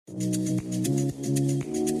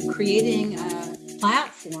Creating a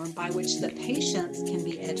platform by which the patients can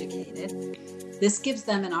be educated. This gives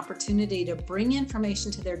them an opportunity to bring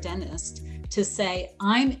information to their dentist to say,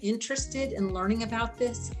 I'm interested in learning about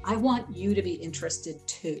this. I want you to be interested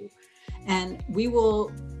too. And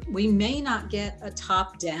we may not get a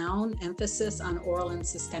top-down emphasis on oral and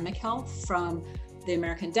systemic health from the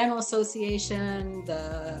American Dental Association,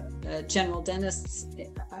 the general dentists,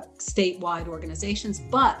 statewide organizations,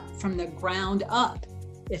 but from the ground up,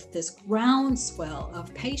 if this groundswell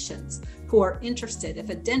of patients who are interested, if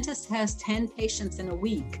a dentist has 10 patients in a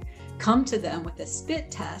week, come to them with a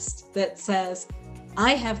spit test that says,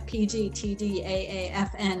 I have PG, TD, AA,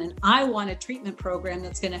 FN, and I want a treatment program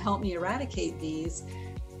that's going to help me eradicate these,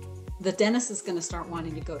 the dentist is going to start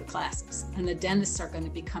wanting to go to classes, and the dentists are going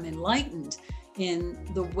to become enlightened in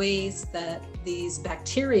the ways that these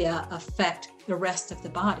bacteria affect the rest of the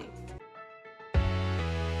body.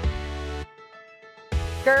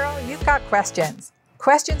 Girl, you've got questions.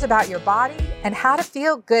 Questions about your body and how to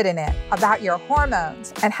feel good in it, about your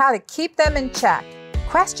hormones and how to keep them in check.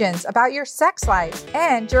 Questions about your sex life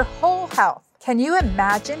and your whole health. Can you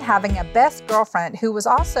imagine having a best girlfriend who was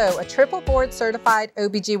also a triple board certified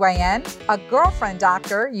OBGYN? A girlfriend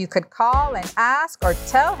doctor you could call and ask or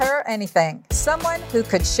tell her anything. Someone who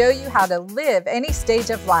could show you how to live any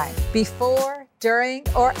stage of life, before, during,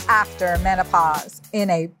 or after menopause, in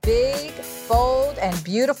a big, bold, and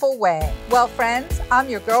beautiful way. Well, friends, I'm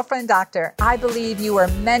your girlfriend doctor. I believe you are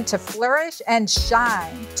meant to flourish and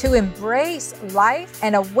shine, to embrace life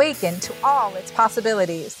and awaken to all its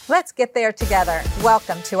possibilities. Let's get there together.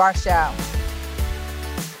 Welcome to our show.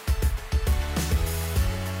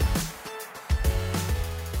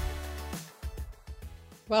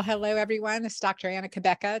 Well, hello, everyone. This is Dr. Anna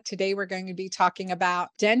Cabeca. Today, we're going to be talking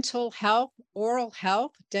about dental health, oral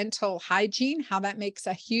health, dental hygiene, how that makes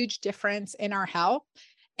a huge difference in our health,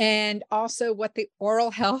 and also what the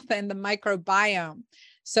oral health and the microbiome.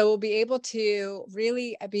 So we'll be able to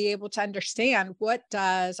really be able to understand, what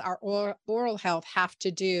does our oral health have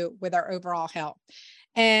to do with our overall health?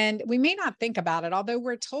 And we may not think about it, although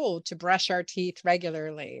we're told to brush our teeth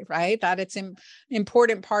regularly, right? That it's an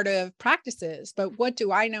important part of practices. But what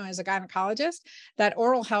do I know as a gynecologist? That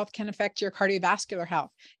oral health can affect your cardiovascular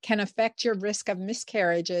health, can affect your risk of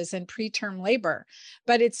miscarriages and preterm labor.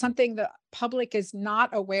 But it's something the public is not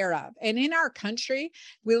aware of. And in our country,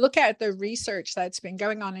 we look at the research that's been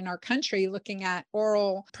going on in our country, looking at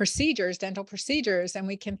oral procedures, dental procedures, and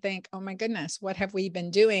we can think, oh my goodness, what have we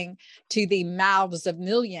been doing to the mouths of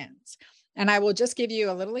millions? And I will just give you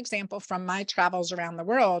a little example from my travels around the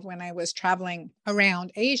world. When I was traveling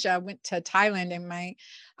around Asia, I went to Thailand, and my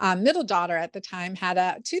middle daughter at the time had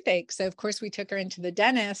a toothache. So of course we took her into the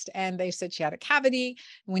dentist, and they said she had a cavity.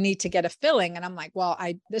 We need to get a filling. And I'm like, well,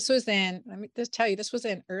 this was in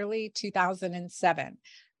early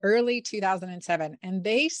 2007. And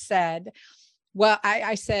they said, well,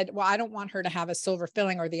 I said, well, I don't want her to have a silver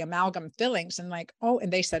filling or the amalgam fillings. And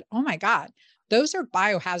and they said, oh my God, those are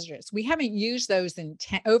biohazardous. We haven't used those in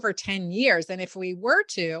over 10 years. And if we were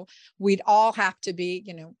to, we'd all have to be,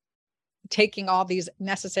 taking all these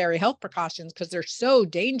necessary health precautions because they're so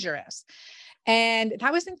dangerous. And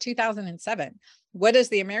that was in 2007. What does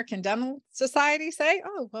the American Dental Society say?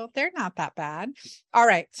 Oh, well, they're not that bad. All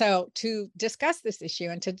right. So to discuss this issue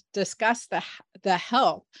and to discuss the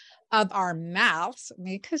health of our mouths,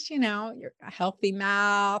 because, your healthy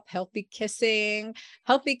mouth, healthy kissing,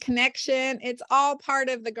 healthy connection, it's all part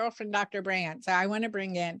of the Girlfriend Doctor brand. So I want to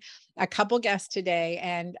bring in a couple guests today,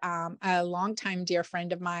 and a longtime dear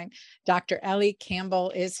friend of mine, Dr. Ellie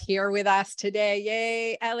Campbell, is here with us today.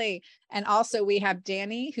 Yay, Ellie. And also we have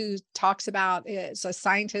Danny, who is a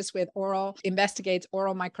scientist with investigates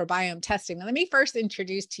oral microbiome testing. Now, let me first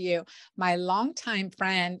introduce to you my longtime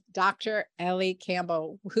friend, Dr. Ellie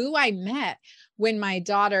Campbell, who I met when my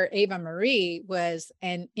daughter, Ava Marie, was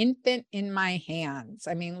an infant in my hands.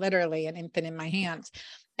 I mean, literally an infant in my hands.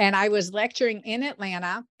 And I was lecturing in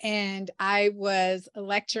Atlanta, and I was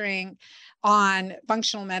lecturing on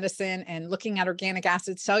functional medicine and looking at organic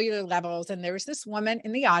acid cellular levels. And there was this woman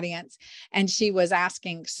in the audience, and she was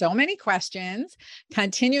asking so many questions,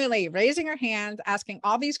 continually raising her hands, asking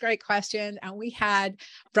all these great questions. And we had,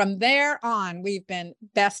 from there on, we've been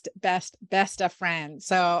best of friends.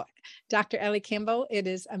 So Dr. Ellie Campbell, it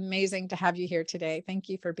is amazing to have you here today. Thank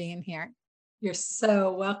you for being here. You're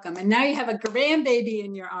so welcome. And now you have a grandbaby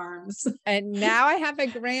in your arms. And now I have a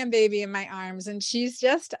grandbaby in my arms, and she's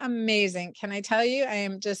just amazing. Can I tell you, I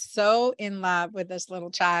am just so in love with this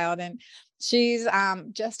little child. And she's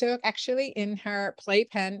just actually in her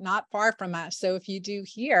playpen not far from us. So if you do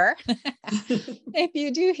hear, if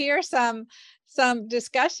you do hear some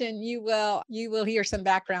discussion, you will hear some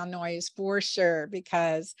background noise for sure,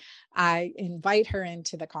 because I invite her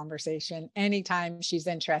into the conversation anytime she's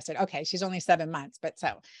interested. Okay, she's only 7 months, but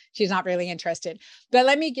so she's not really interested. But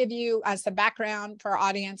let me give you some background for our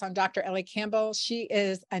audience on Dr. Ellie Campbell. She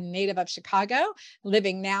is a native of Chicago,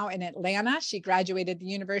 living now in Atlanta. She graduated the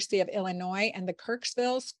University of Illinois and the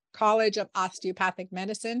Kirksville College of Osteopathic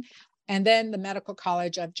Medicine, and then the Medical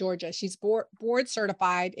College of Georgia. She's board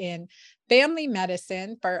certified in family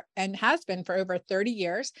medicine and has been for over 30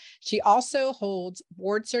 years. She also holds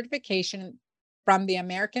board certification from the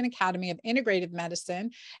American Academy of Integrative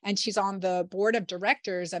Medicine, and she's on the board of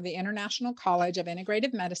directors of the International College of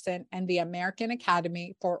Integrative Medicine and the American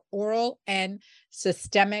Academy for Oral and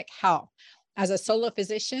Systemic Health. As a solo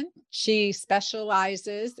physician, she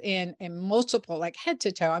specializes in multiple, like head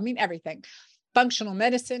to toe, everything: functional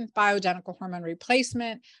medicine, bioidentical hormone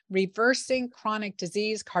replacement, reversing chronic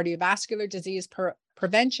disease, cardiovascular disease,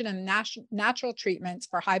 prevention and natural treatments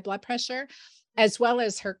for high blood pressure, as well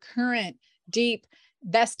as her current deep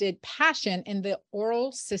vested passion in the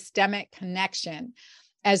oral systemic connection,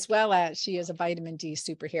 as well as she is a vitamin D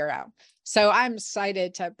superhero. So I'm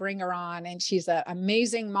excited to bring her on, and she's an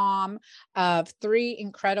amazing mom of 3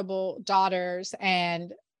 incredible daughters,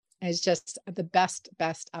 and is just the best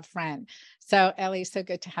of friend. So Ellie, so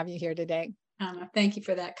good to have you here today. Thank you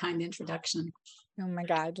for that kind introduction. Oh my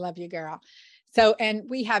God, love you, girl. So, and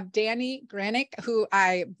we have Danny Grannick, who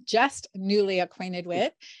I just newly acquainted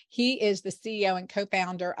with. He is the CEO and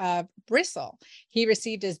co-founder of Bristle. He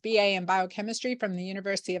received his BA in biochemistry from the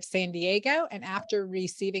University of San Diego. And after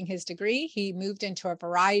receiving his degree, he moved into a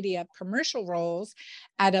variety of commercial roles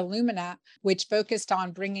at Illumina, which focused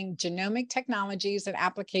on bringing genomic technologies and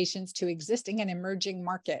applications to existing and emerging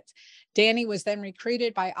markets. Danny was then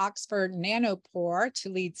recruited by Oxford Nanopore to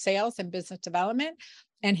lead sales and business development.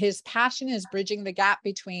 And his passion is bridging the gap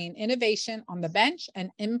between innovation on the bench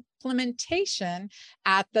and implementation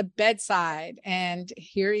at the bedside. And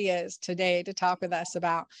here he is today to talk with us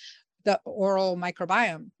about the oral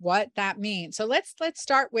microbiome, what that means. So let's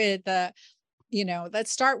start with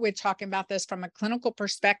let's start with talking about this from a clinical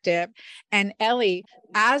perspective. And Ellie,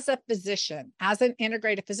 as a physician, as an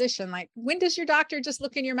integrative physician, like, when does your doctor just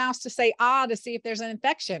look in your mouth to say, to see if there's an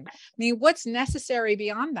infection? What's necessary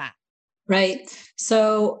beyond that? Right.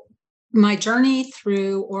 So my journey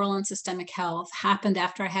through oral and systemic health happened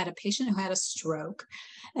after I had a patient who had a stroke,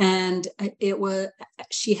 and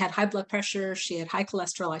she had high blood pressure, she had high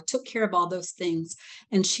cholesterol. I took care of all those things,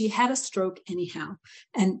 and she had a stroke anyhow,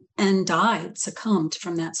 and died, succumbed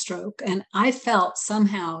from that stroke. And I felt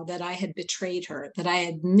somehow that I had betrayed her, that I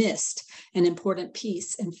had missed an important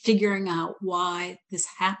piece in figuring out why this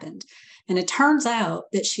happened. And it turns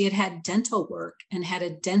out that she had had dental work and had a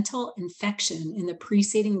dental infection in the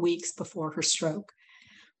preceding weeks before her stroke.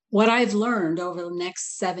 What I've learned over the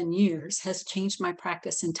next 7 years has changed my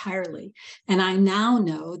practice entirely. And I now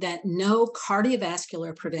know that no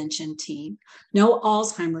cardiovascular prevention team, no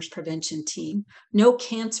Alzheimer's prevention team, no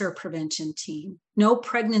cancer prevention team, no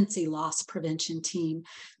pregnancy loss prevention team,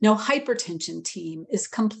 no hypertension team is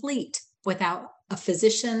complete without a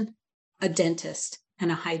physician, a dentist,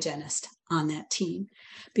 and a hygienist on that team,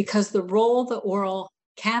 because the role the oral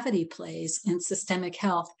cavity plays in systemic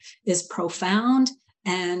health is profound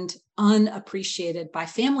and unappreciated by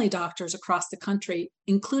family doctors across the country,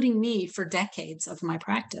 including me for decades of my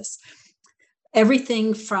practice.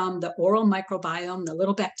 Everything from the oral microbiome, the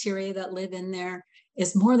little bacteria that live in there,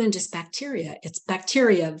 is more than just bacteria. It's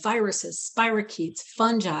bacteria, viruses, spirochetes,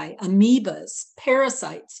 fungi, amoebas,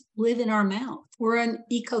 parasites live in our mouth. We're an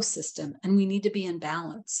ecosystem, and we need to be in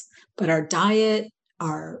balance. But our diet,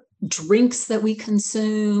 our drinks that we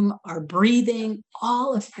consume, our breathing,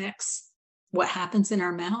 all affects what happens in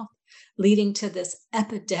our mouth, leading to this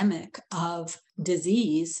epidemic of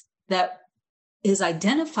disease that is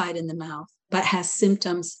identified in the mouth, but has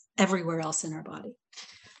symptoms everywhere else in our body.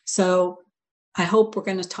 So I hope we're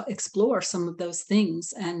going to explore some of those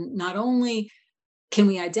things. And not only can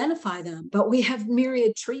we identify them, but we have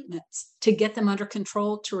myriad treatments to get them under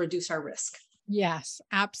control to reduce our risk. Yes,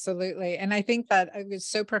 absolutely. And I think that it was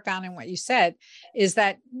so profound in what you said, is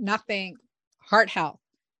that nothing, heart health,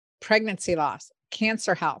 pregnancy loss,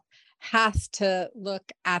 cancer health, has to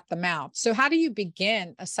look at the mouth. So how do you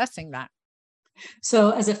begin assessing that?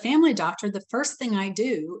 So, as a family doctor, the first thing I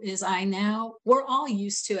do is we're all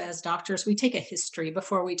used to, as doctors, we take a history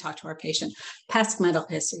before we talk to our patient, past medical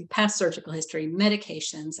history, past surgical history,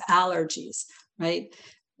 medications, allergies, right?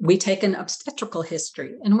 We take an obstetrical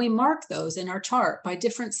history and we mark those in our chart by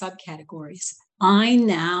different subcategories. I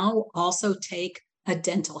now also take a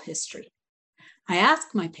dental history. I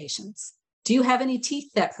ask my patients, do you have any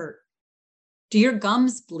teeth that hurt? Do your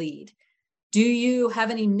gums bleed? Do you have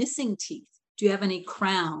any missing teeth? Do you have any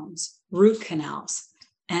crowns, root canals?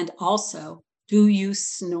 And also, do you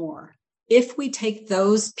snore? If we take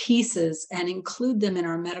those pieces and include them in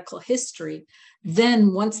our medical history,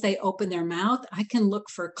 then once they open their mouth, I can look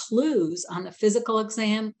for clues on the physical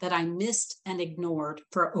exam that I missed and ignored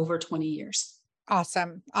for over 20 years.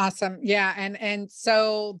 Awesome. Awesome. Yeah. And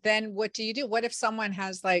so then what do you do? What if someone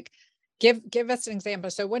has like, give us an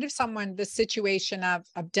example. So what if someone, the situation of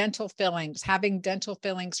dental fillings, having dental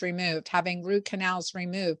fillings removed, having root canals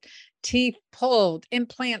removed, teeth pulled,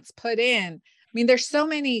 implants put in? I mean, there's so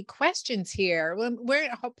many questions here.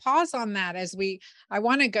 I'll pause on that I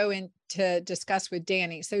want to go in to discuss with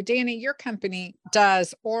Danny. So Danny, your company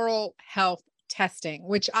does oral health testing,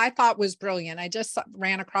 which I thought was brilliant. I just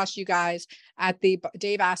ran across you guys at the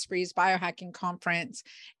Dave Asprey's biohacking conference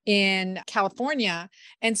in California.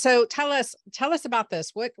 And so tell us about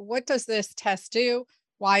this. What does this test do?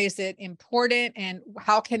 Why is it important? And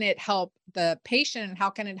how can it help the patient? And how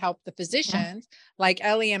can it help the physicians like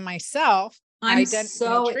Ellie and myself? I'm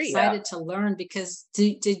so excited to learn, because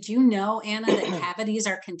did you know, Anna, that cavities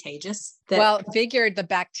are contagious? Well, figured the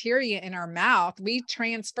bacteria in our mouth, we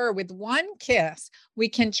transfer with one kiss, we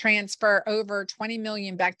can transfer over 20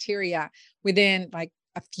 million bacteria within like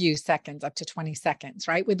a few seconds, up to 20 seconds,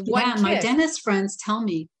 right? With one kiss. My dentist friends tell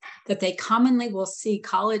me that they commonly will see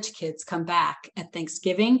college kids come back at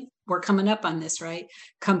Thanksgiving. We're coming up on this, right?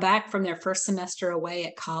 Come back from their first semester away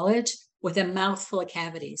at college with a mouthful of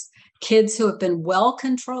cavities. Kids who have been well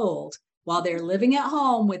controlled while they're living at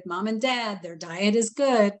home with mom and dad, their diet is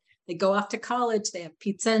good. They go off to college, they have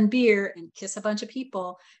pizza and beer and kiss a bunch of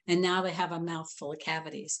people, and now they have a mouthful of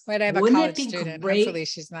cavities. Wait, I have a college student. Hopefully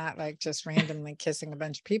she's not like just randomly kissing a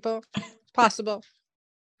bunch of people. Possible.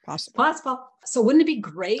 So wouldn't it be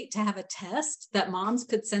great to have a test that moms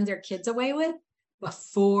could send their kids away with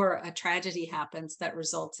before a tragedy happens that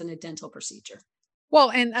results in a dental procedure? Well,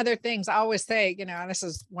 and other things, I always say, this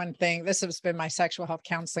is one thing, this has been my sexual health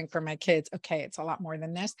counseling for my kids. Okay, it's a lot more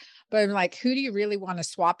than this, but I'm like, who do you really want to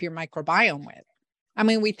swap your microbiome with? I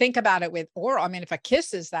mean, we think about it with oral. I mean, if a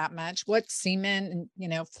kiss is that much, what semen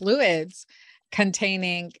and, fluids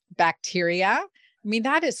containing bacteria? I mean,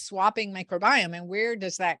 that is swapping microbiome. And where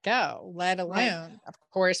does that go? Let alone, of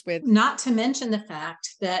course, with not to mention the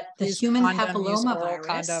fact that the human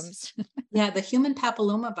papillomavirus, the human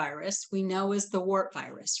papillomavirus we know is the wart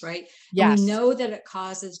virus, right? Yes. And we know that it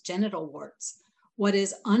causes genital warts. What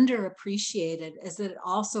is underappreciated is that it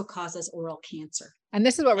also causes oral cancer. And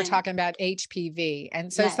this is what we're talking about, HPV.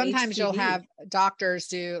 And so sometimes HPV. You'll have doctors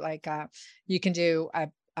do like you can do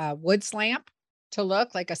a Woods lamp to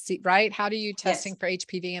look like right? How do you testing for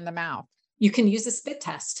HPV in the mouth? You can use a spit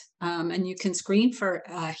test and you can screen for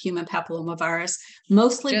human papillomavirus.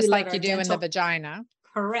 Mostly just like you do in the vagina.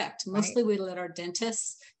 Correct. Mostly we let our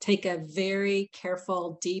dentists take a very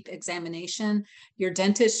careful, deep examination. Your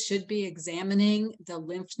dentist should be examining the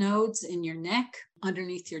lymph nodes in your neck,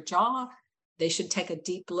 underneath your jaw. They should take a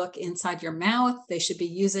deep look inside your mouth. They should be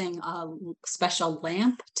using a special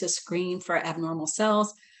lamp to screen for abnormal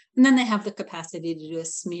cells. And then they have the capacity to do a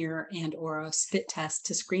smear and or a spit test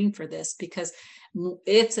to screen for this, because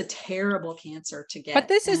it's a terrible cancer to get. But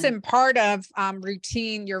this isn't part of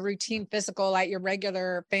your routine physical at your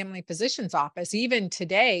regular family physician's office. Even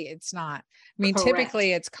today, it's not. I mean, Correct.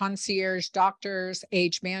 Typically it's concierge doctors,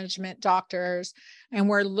 age management doctors, and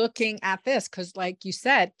we're looking at this because, like you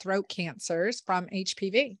said, throat cancers from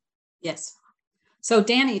HPV. Yes. So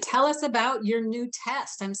Danny, tell us about your new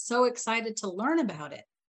test. I'm so excited to learn about it.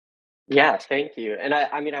 Yeah, thank you. And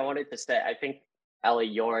I wanted to say, I think, Ellie,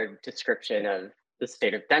 your description of the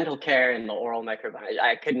state of dental care and the oral microbiome,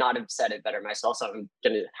 I could not have said it better myself. So I'm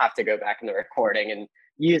going to have to go back in the recording and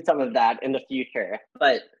use some of that in the future.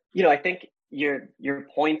 But, I think your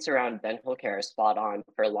points around dental care are spot on.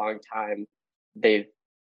 For a long time,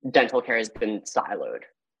 dental care has been siloed,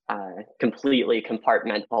 completely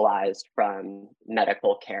compartmentalized from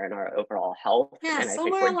medical care and our overall health. Yeah, and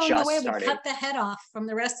somewhere along the way, we cut the head off from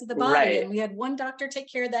the rest of the body. Right. And we had one doctor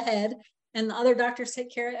take care of the head and the other doctors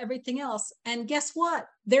take care of everything else. And guess what?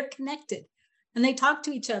 They're connected and they talk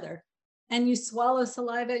to each other. And you swallow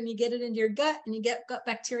saliva and you get it into your gut and you get gut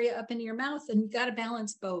bacteria up into your mouth, and you got to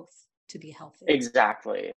balance both to be healthy.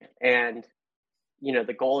 Exactly. And,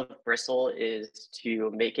 the goal of Bristle is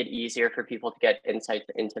to make it easier for people to get insights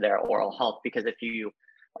into their oral health, because if you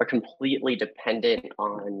are completely dependent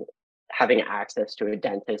on having access to a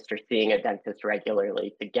dentist or seeing a dentist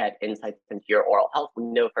regularly to get insights into your oral health, we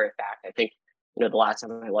know for a fact, I think, the last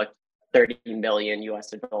time I looked, 30 million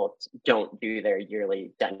US adults don't do their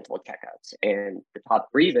yearly dental checkups. And the top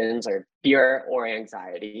reasons are fear or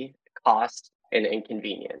anxiety, cost, and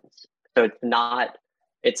inconvenience. So it's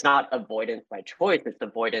not avoidance by choice, it's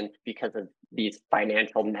avoidance because of these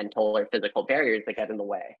financial, mental, or physical barriers that get in the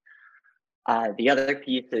way. The other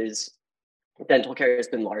piece is dental care has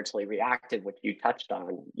been largely reactive, which you touched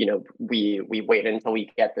on. We wait until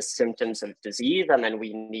we get the symptoms of disease, and then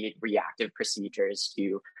we need reactive procedures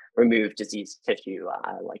to remove diseased tissue,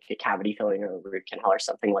 like a cavity filling or a root canal or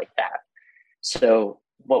something like that. So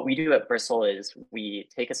what we do at Bristle is we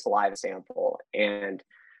take a saliva sample, and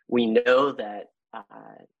we know that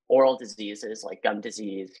oral diseases like gum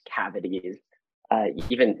disease, cavities,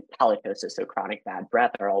 even halitosis, so chronic bad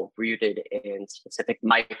breath, are all rooted in specific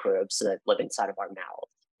microbes that live inside of our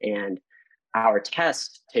mouths. And our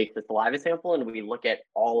test takes the saliva sample, and we look at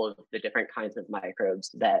all of the different kinds of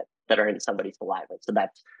microbes that are in somebody's saliva. So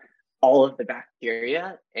that's all of the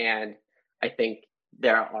bacteria. And I think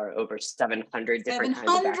there are over 700 different kinds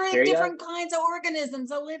of bacteria. Different kinds of organisms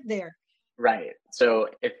that live there. Right. So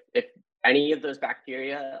if any of those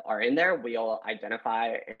bacteria are in there, we'll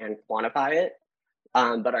identify and quantify it.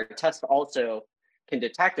 But our test also can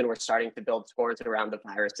detect, and we're starting to build scores around the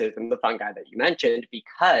viruses and the fungi that you mentioned,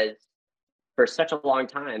 because for such a long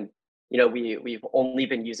time, we've only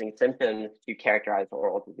been using symptoms to characterize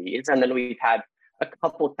oral disease. And then we've had a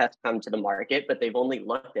couple tests come to the market, but they've only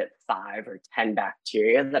looked at 5 or 10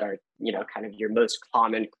 bacteria that are, kind of your most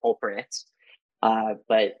common culprits.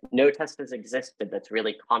 But no test has existed that's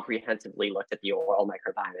really comprehensively looked at the oral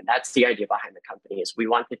microbiome. And that's the idea behind the company, is we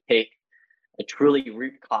want to take a truly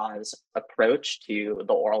root cause approach to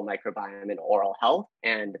the oral microbiome and oral health.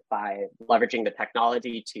 And by leveraging the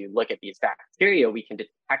technology to look at these bacteria, we can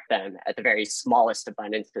detect them at the very smallest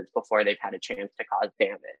abundances before they've had a chance to cause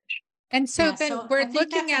damage. And so we're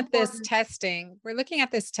looking at this testing. We're looking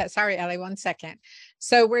at this test. Sorry, Ellie, one second.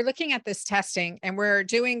 So we're looking at this testing, and we're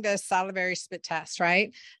doing the salivary spit test,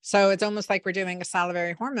 right? So it's almost like we're doing a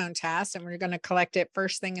salivary hormone test, and we're going to collect it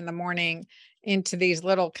first thing in the morning into these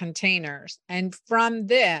little containers. And from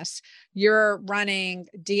this, you're running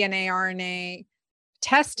DNA, RNA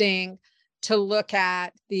testing to look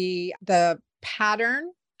at the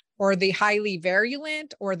pattern or the highly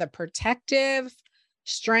virulent or the protective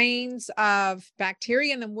strains of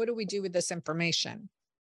bacteria. And then what do we do with this information?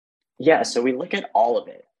 Yeah, so we look at all of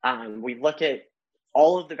it. We look at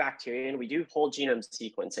all of the bacteria, and we do whole genome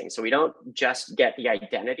sequencing. So we don't just get the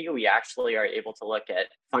identity, we actually are able to look at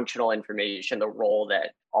functional information, the role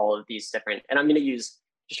that all of these different, and I'm going to use,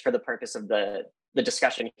 just for the purpose of the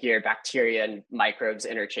discussion here, bacteria and microbes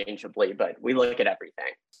interchangeably, but we look at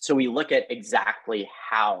everything. So we look at exactly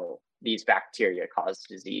how these bacteria cause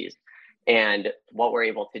disease. And what we're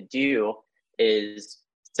able to do is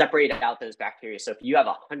separate out those bacteria. So if you have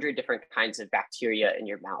 100 different kinds of bacteria in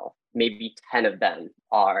your mouth, maybe 10 of them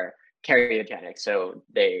are karyogenic. So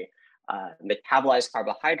they metabolize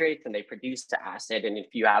carbohydrates and they produce the acid. And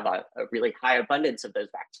if you have a really high abundance of those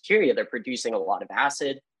bacteria, they're producing a lot of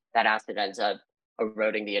acid. That acid ends up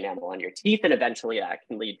eroding the enamel on your teeth, and eventually that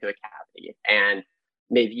can lead to a cavity. And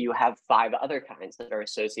maybe you have 5 other kinds that are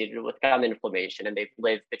associated with gum inflammation, and they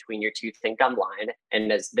live between your tooth and gum line.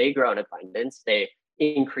 And as they grow in abundance, they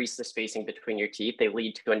increase the spacing between your teeth. They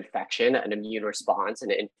lead to infection, an immune response,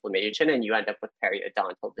 and inflammation, and you end up with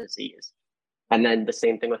periodontal disease. And then the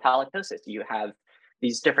same thing with halitosis. You have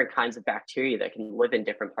these different kinds of bacteria that can live in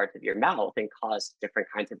different parts of your mouth and cause different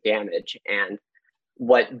kinds of damage. And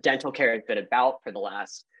what dental care has been about for the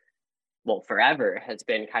last, forever, has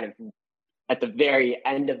been kind of at the very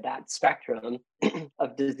end of that spectrum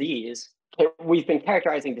of disease. We've been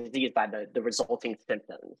characterizing disease by the resulting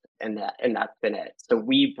symptoms, and that's been it. So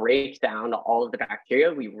we break down all of the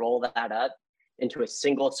bacteria, we roll that up into a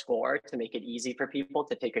single score to make it easy for people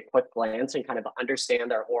to take a quick glance and kind of understand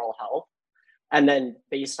their oral health. And then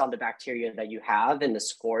based on the bacteria that you have and the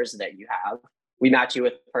scores that you have, we match you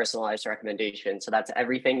with personalized recommendations. So that's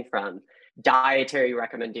everything from dietary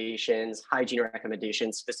recommendations, hygiene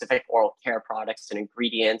recommendations, specific oral care products and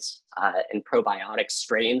ingredients, and probiotic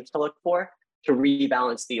strains to look for, to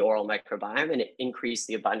rebalance the oral microbiome and increase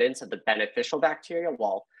the abundance of the beneficial bacteria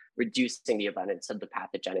while reducing the abundance of the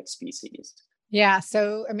pathogenic species. Yeah.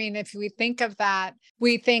 So, I mean, if we think of that,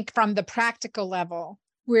 we think from the practical level,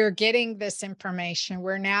 we're getting this information.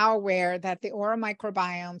 We're now aware that the oral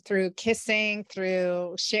microbiome through kissing,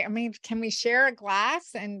 through share, I mean, can we share a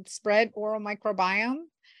glass and spread oral microbiome?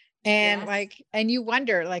 And Yes. and you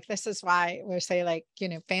wonder, this is why we say,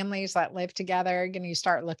 families that live together, you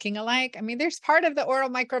start looking alike. I mean, there's part of the oral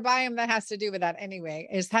microbiome that has to do with that anyway.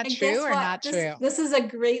 Is that And true guess or what? not true? This is a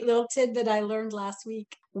great little tidbit I learned last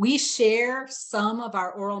week. We share some of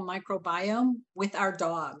our oral microbiome with our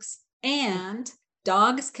dogs, and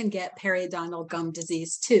dogs can get periodontal gum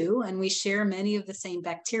disease too. And we share many of the same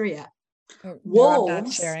bacteria. No, I'm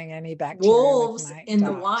not sharing any bacteria with Wolves my in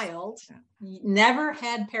the dogs. wild never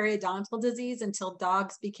had periodontal disease until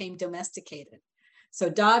dogs became domesticated. So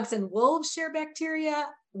dogs and wolves share bacteria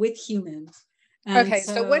with humans. And Okay,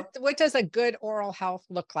 so what does a good oral health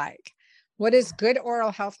look like? What does good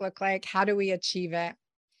oral health look like? How do we achieve it?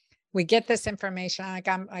 We get this information. I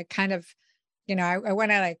kind of, I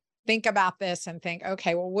want to think about this and think,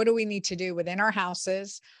 okay, well, what do we need to do within our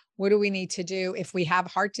houses? What do we need to do if we have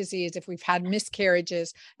heart disease, if we've had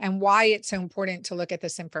miscarriages, and why it's so important to look at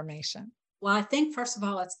this information? Well, I think first of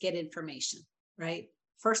all, let's get information, right?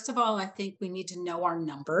 First of all, I think we need to know our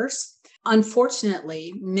numbers.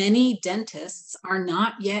 Unfortunately, many dentists are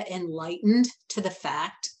not yet enlightened to the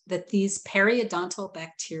fact that these periodontal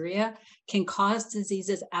bacteria can cause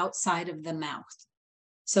diseases outside of the mouth.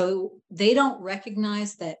 So they don't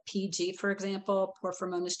recognize that PG, for example,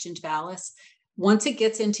 Porphyromonas gingivalis, once it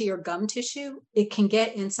gets into your gum tissue, it can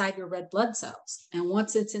get inside your red blood cells. And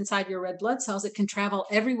once it's inside your red blood cells, it can travel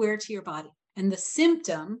everywhere to your body. And the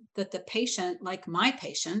symptom that the patient, like my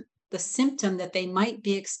patient, the symptom that they might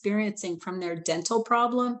be experiencing from their dental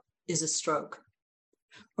problem is a stroke.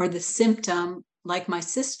 Or the symptom, like my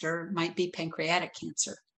sister, might be pancreatic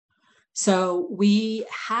cancer. So we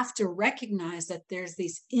have to recognize that there's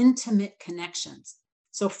these intimate connections.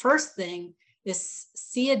 So first thing is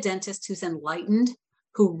see a dentist who's enlightened,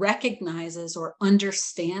 who recognizes or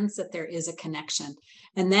understands that there is a connection.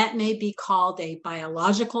 And that may be called a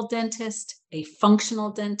biological dentist, a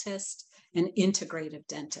functional dentist, an integrative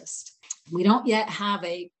dentist. We don't yet have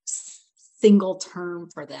a single term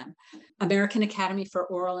for them. American Academy for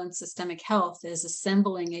Oral and Systemic Health is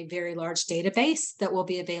assembling a very large database that will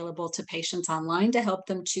be available to patients online to help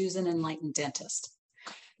them choose an enlightened dentist.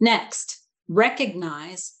 Next,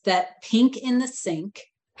 recognize that pink in the sink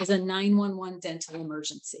is a 911 dental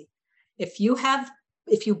emergency. If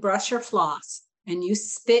you brush or floss and you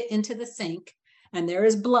spit into the sink and there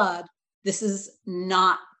is blood, this is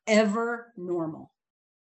not ever normal.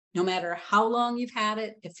 No matter how long you've had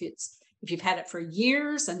it, if you've had it for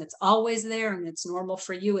years and it's always there and it's normal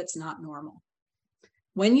for you, it's not normal.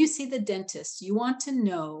 When you see the dentist, you want to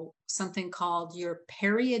know something called your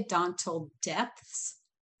periodontal depths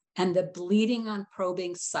and the bleeding on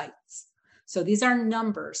probing sites. So these are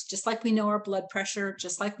numbers, just like we know our blood pressure,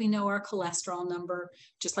 just like we know our cholesterol number,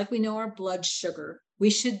 just like we know our blood sugar. We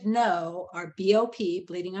should know our BOP,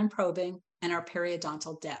 bleeding on probing, and our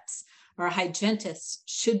periodontal depths. Our hygienists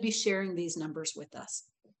should be sharing these numbers with us.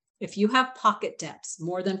 If you have pocket depths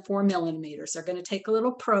more than 4 millimeters, they're going to take a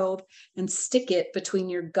little probe and stick it between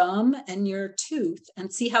your gum and your tooth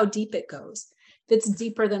and see how deep it goes. If it's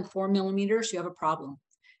deeper than 4 millimeters, you have a problem.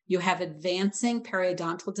 You have advancing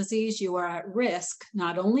periodontal disease. You are at risk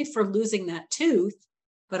not only for losing that tooth,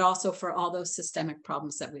 but also for all those systemic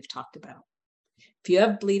problems that we've talked about. If you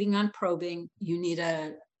have bleeding on probing, you need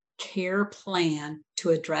a care plan to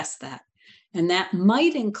address that. And that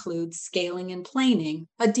might include scaling and planing,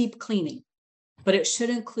 a deep cleaning, but it should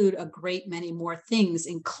include a great many more things,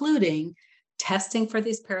 including testing for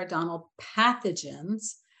these periodontal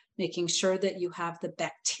pathogens, making sure that you have the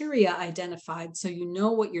bacteria identified so you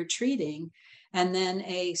know what you're treating, and then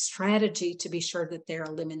a strategy to be sure that they're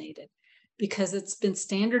eliminated. Because it's been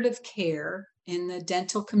standard of care in the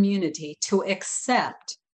dental community to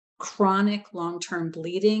accept chronic long-term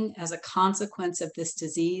bleeding as a consequence of this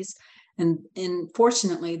disease. And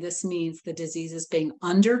unfortunately, this means the disease is being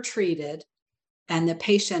undertreated and the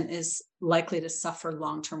patient is likely to suffer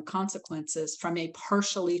long-term consequences from a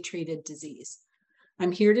partially treated disease.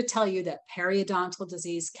 I'm here to tell you that periodontal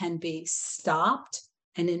disease can be stopped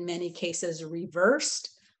and in many cases reversed.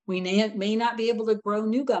 We may not be able to grow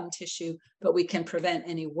new gum tissue, but we can prevent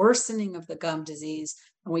any worsening of the gum disease,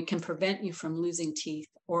 and we can prevent you from losing teeth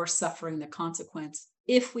or suffering the consequence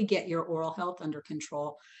if we get your oral health under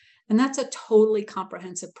control. And that's a totally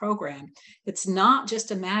comprehensive program. It's not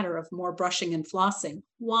just a matter of more brushing and flossing,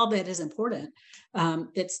 while that is important.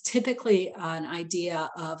 It's typically an idea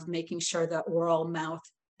of making sure the oral mouth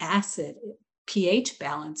acid pH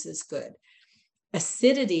balance is good.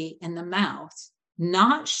 Acidity in the mouth,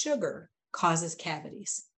 not sugar, causes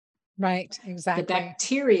cavities. Right, The exactly.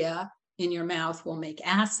 bacteria in your mouth will make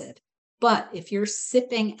acid. But if you're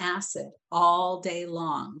sipping acid all day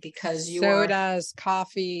long because you're Sodas,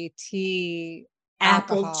 coffee, tea,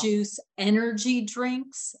 apple alcohol. juice, energy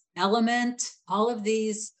drinks, Element, all of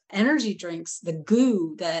these energy drinks, the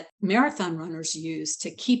goo that marathon runners use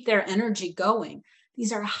to keep their energy going,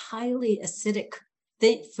 these are highly acidic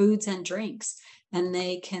foods and drinks, and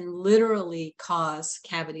they can literally cause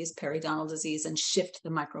cavities, periodontal disease, and shift the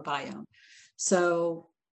microbiome. So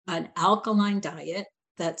an alkaline diet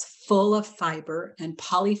that's full of fiber and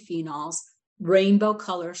polyphenols, rainbow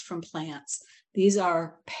colors from plants, these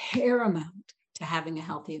are paramount to having a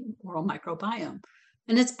healthy oral microbiome.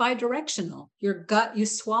 And it's bidirectional. Your gut, you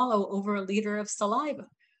swallow over a liter of saliva.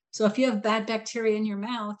 So if you have bad bacteria in your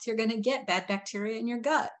mouth, you're going to get bad bacteria in your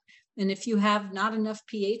gut. And if you have not enough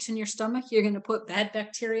pH in your stomach, you're going to put bad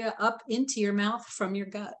bacteria up into your mouth from your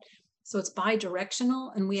gut. So it's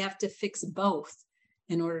bidirectional, and we have to fix both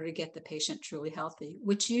in order to get the patient truly healthy,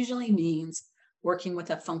 which usually means working with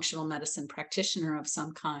a functional medicine practitioner of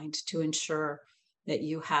some kind to ensure that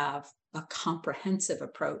you have a comprehensive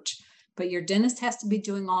approach. But your dentist has to be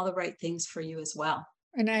doing all the right things for you as well.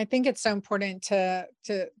 And I think it's so important to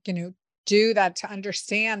do that, to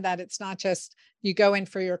understand that it's not just you go in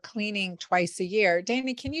for your cleaning twice a year.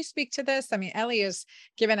 Danny, can you speak to this? I mean, Ellie has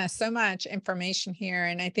given us so much information here.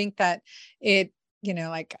 And I think that it,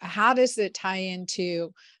 like, how does it tie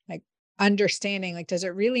into like understanding, like, does it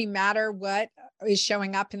really matter what is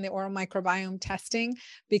showing up in the oral microbiome testing?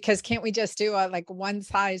 Because can't we just do a like one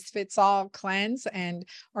size fits all cleanse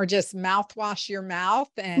or just mouthwash your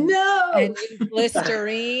mouth and use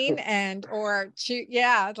Listerine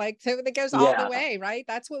like, so that goes all the way, right?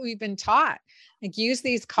 That's what we've been taught. Like, use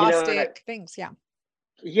these caustic things. Yeah.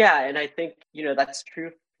 Yeah. And I think, that's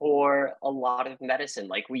true for a lot of medicine.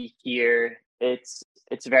 Like, we hear it's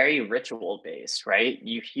very ritual based, right?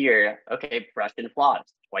 You hear, okay, brush and floss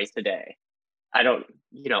twice a day. I don't,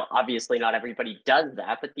 obviously not everybody does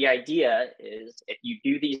that, but the idea is if you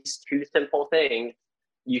do these two simple things,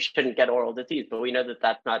 you shouldn't get oral disease. But we know that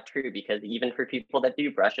that's not true, because even for people that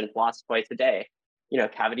do brush and floss twice a day,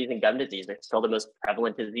 cavities and gum disease are still the most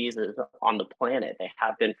prevalent diseases on the planet. They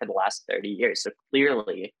have been for the last 30 years. So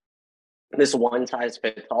clearly, this one size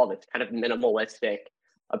fits all, this kind of minimalistic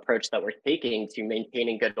approach that we're taking to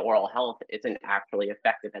maintaining good oral health isn't actually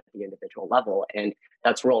effective at the individual level. And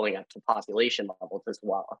that's rolling up to population levels as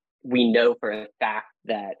well. We know for a fact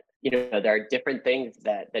that, there are different things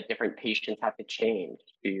that different patients have to change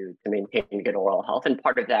to maintain good oral health. And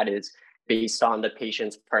part of that is based on the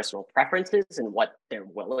patient's personal preferences and what they're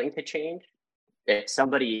willing to change. If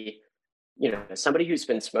somebody who's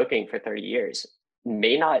been smoking for 30 years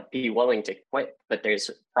may not be willing to quit, but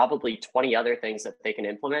there's probably 20 other things that they can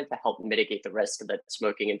implement to help mitigate the risk that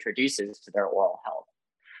smoking introduces to their oral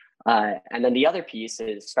health. And then the other piece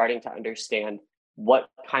is starting to understand what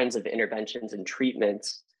kinds of interventions and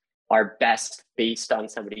treatments are best based on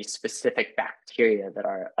somebody's specific bacteria that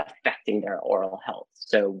are affecting their oral health.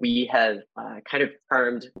 So we have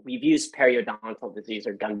we've used periodontal disease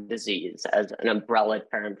or gum disease as an umbrella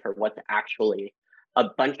term for what's actually a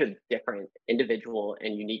bunch of different individual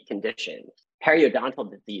and unique conditions. Periodontal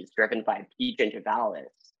disease driven by P. gingivalis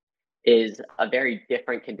is a very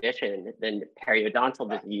different condition than periodontal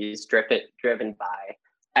disease driven by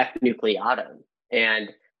F. nucleatum.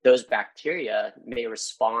 And those bacteria may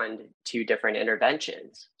respond to different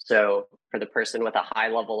interventions. So for the person with a high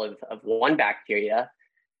level of one bacteria,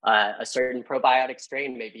 a certain probiotic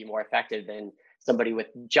strain may be more effective than somebody with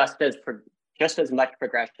just as much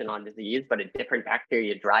progression on disease, but a different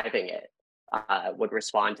bacteria driving it would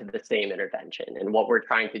respond to the same intervention. And what we're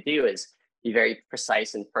trying to do is be very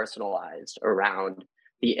precise and personalized around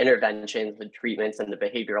the interventions, the treatments, and the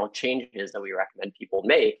behavioral changes that we recommend people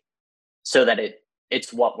make, so that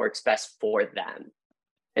it's what works best for them.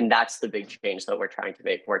 And that's the big change that we're trying to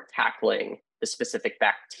make. We're tackling the specific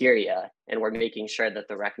bacteria, and we're making sure that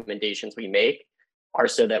the recommendations we make are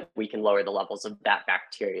so that we can lower the levels of that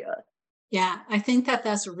bacteria. Yeah, I think that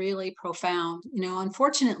that's really profound.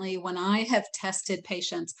 Unfortunately, when I have tested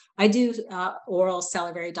patients, I do oral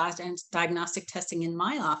salivary diagnostic testing in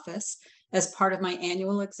my office as part of my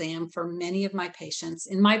annual exam for many of my patients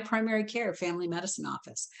in my primary care family medicine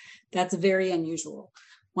office. That's very unusual.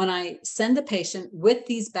 When I send the patient with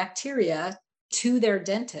these bacteria to their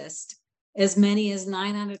dentist, as many as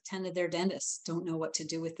 9 out of 10 of their dentists don't know what to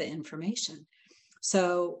do with the information.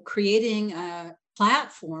 So creating a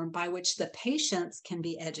platform by which the patients can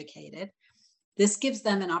be educated, this gives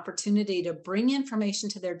them an opportunity to bring information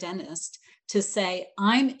to their dentist to say,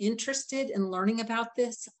 I'm interested in learning about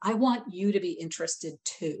this. I want you to be interested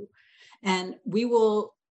too. And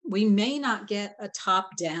we may not get a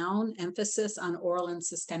top-down emphasis on oral and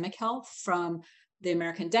systemic health from the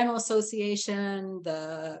American Dental Association,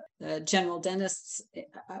 the general dentists,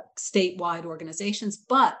 statewide organizations,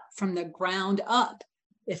 but from the ground up,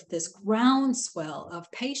 if this groundswell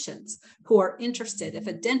of patients who are interested, if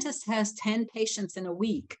a dentist has 10 patients in a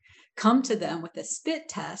week come to them with a spit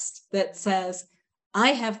test that says, I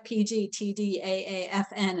have PG, TD, AA,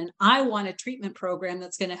 FN, and I want a treatment program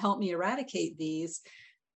that's going to help me eradicate these,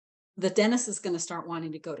 the dentist is going to start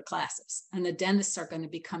wanting to go to classes, and the dentists are going to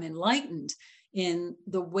become enlightened in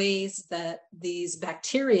the ways that these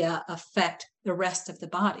bacteria affect the rest of the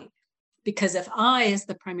body. Because if I, as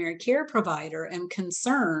the primary care provider, am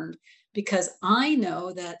concerned because I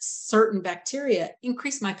know that certain bacteria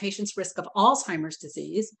increase my patient's risk of Alzheimer's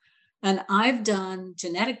disease, and I've done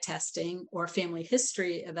genetic testing or family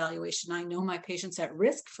history evaluation, I know my patient's at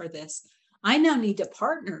risk for this, I now need to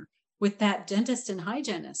partner with that dentist and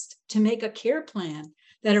hygienist to make a care plan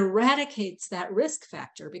that eradicates that risk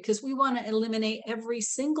factor, because we want to eliminate every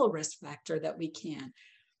single risk factor that we can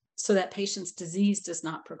so that patient's disease does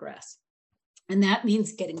not progress. And that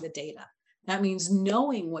means getting the data. That means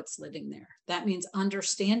knowing what's living there. That means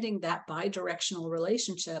understanding that bidirectional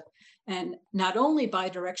relationship, and not only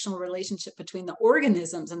bidirectional relationship between the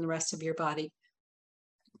organisms and the rest of your body,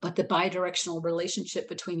 but the bidirectional relationship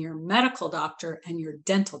between your medical doctor and your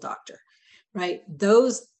dental doctor, right?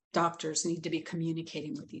 Those doctors need to be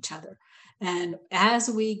communicating with each other. And as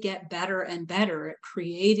we get better and better at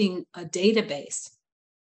creating a database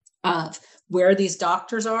of where these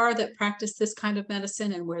doctors are that practice this kind of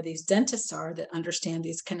medicine and where these dentists are that understand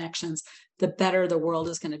these connections, the better the world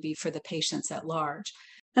is going to be for the patients at large.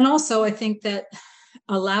 And also, I think that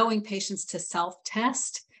allowing patients to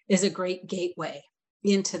self-test is a great gateway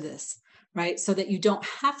into this, right? So that you don't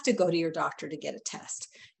have to go to your doctor to get a test.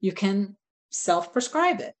 You can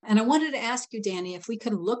self-prescribe it. And I wanted to ask you, Danny, if we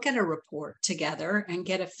could look at a report together and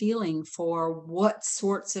get a feeling for what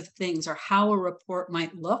sorts of things or how a report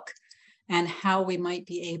might look and how we might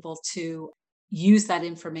be able to use that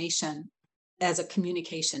information as a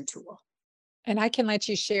communication tool. And I can let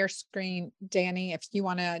you share screen, Danny, if you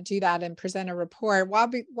want to do that and present a report.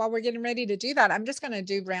 While we're getting ready to do that, I'm just going to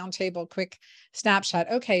do roundtable quick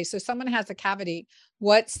snapshot. Okay, so someone has a cavity.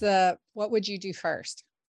 What would you do first?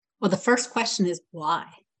 Well, the first question is why,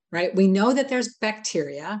 right? We know that there's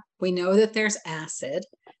bacteria, we know that there's acid,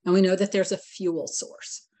 and we know that there's a fuel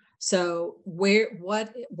source. So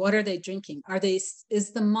what are they drinking?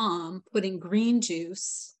 Is the mom putting green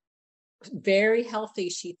juice, very healthy,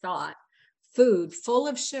 she thought, food full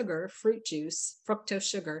of sugar, fruit juice, fructose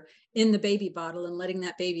sugar, in the baby bottle and letting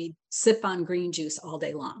that baby sip on green juice all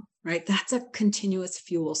day long, right? That's a continuous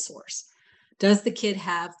fuel source. Does the kid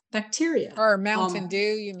have bacteria? Or Mountain Dew,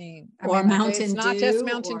 you mean? Mountain Dew. It's not just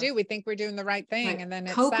Mountain Dew. We think we're doing the right thing, right. And then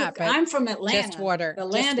it's that. But I'm from Atlanta. Just water. The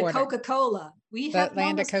land of Coca-Cola. We have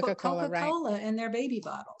land of Coca-Cola right. in their baby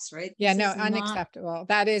bottles, right? Yeah, no, unacceptable.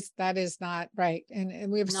 That is not right.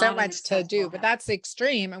 And we have so much to do, but that's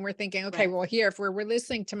extreme. And we're thinking, okay, well, here, if we're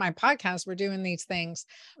listening to my podcast, we're doing these things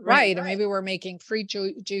right. And maybe we're making free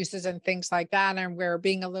juices and things like that. And we're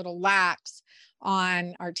being a little lax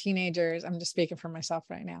on our teenagers. I'm just speaking for myself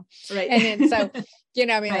right now. Right. And then, so,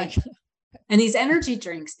 right. And these energy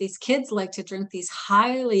drinks, these kids like to drink these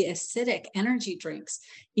highly acidic energy drinks.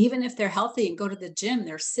 Even if they're healthy and go to the gym,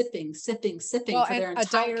 they're sipping well, for their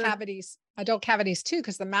entire adult cavities too,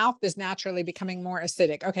 because the mouth is naturally becoming more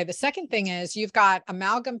acidic. Okay. The second thing is you've got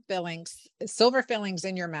amalgam fillings, silver fillings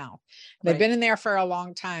in your mouth. They've been in there for a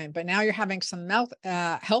long time, but now you're having some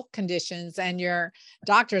health conditions and your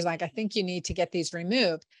doctor's like, I think you need to get these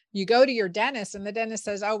removed. You go to your dentist and the dentist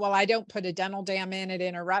says, oh, well, I don't put a dental dam in. It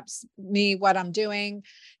interrupts me, what I'm doing.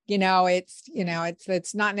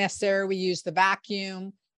 It's not necessary. We use the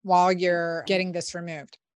vacuum while you're getting this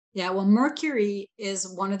removed. Yeah, well, mercury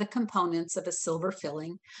is one of the components of a silver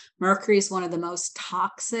filling. Mercury is one of the most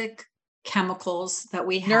toxic chemicals that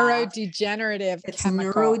we have. Neurodegenerative. It's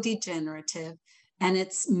neurodegenerative, and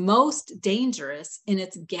it's most dangerous in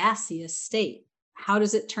its gaseous state. How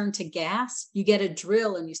does it turn to gas? You get a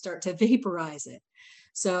drill and you start to vaporize it.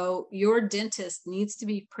 So your dentist needs to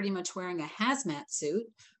be pretty much wearing a hazmat suit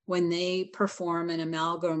when they perform an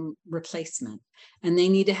amalgam replacement. And they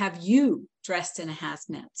need to have you dressed in a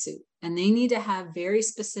hazmat suit. And they need to have very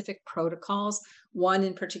specific protocols. One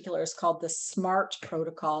in particular is called the SMART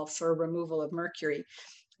protocol for removal of mercury.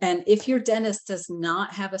 And if your dentist does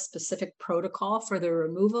not have a specific protocol for the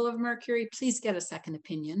removal of mercury, please get a second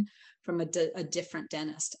opinion from a different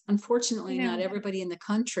dentist. Unfortunately, not everybody in the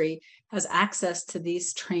country has access to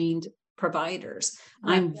these trained providers.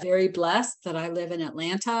 I'm very blessed that I live in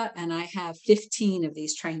Atlanta and I have 15 of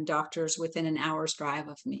these trained doctors within an hour's drive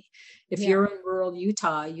of me. If you're in rural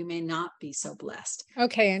Utah, you may not be so blessed.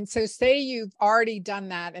 Okay. And so say you've already done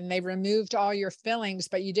that and they removed all your fillings,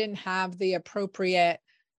 but you didn't have the appropriate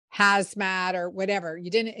hazmat or whatever.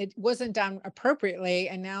 It wasn't done appropriately.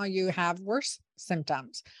 And now you have worse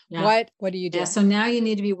symptoms. What do you do? Yeah. So now you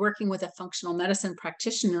need to be working with a functional medicine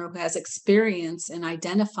practitioner who has experience in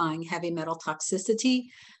identifying heavy metal toxicity,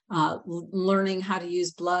 learning how to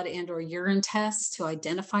use blood and or urine tests to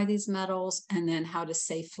identify these metals, and then how to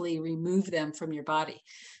safely remove them from your body.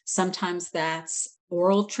 Sometimes that's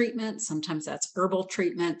oral treatment, sometimes that's herbal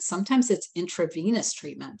treatment, sometimes it's intravenous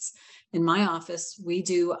treatments. In my office, we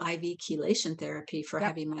do IV chelation therapy for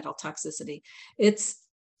heavy metal toxicity. It's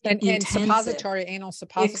and suppository, anal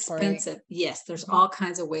suppository. Expensive. Yes, there's all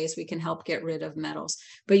kinds of ways we can help get rid of metals,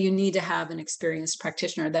 but you need to have an experienced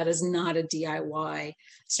practitioner. That is not a DIY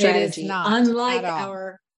strategy. It is not, unlike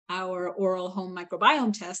our oral home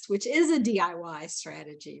microbiome test, which is a DIY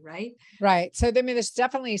strategy, right? Right. So, I mean, there's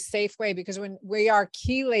definitely a safe way, because when we are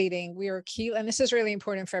chelating, and this is really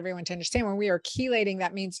important for everyone to understand, when we are chelating,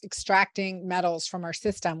 that means extracting metals from our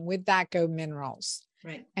system. With that go minerals.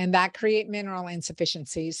 Right. And that create mineral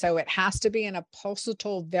insufficiency. So it has to be in a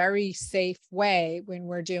pulsatile, very safe way when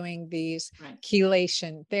we're doing these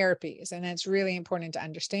chelation therapies. And it's really important to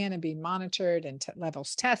understand and be monitored and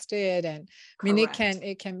levels tested. And I mean,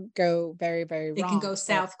 it can go very, very wrong. It can go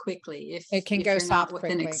south quickly if go south with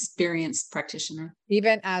an experienced practitioner,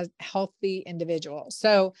 even as healthy individuals.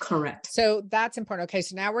 So correct. So that's important. Okay.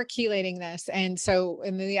 So now we're chelating this. And so,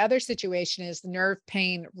 and then the other situation is nerve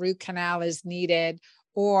pain, root canal is needed,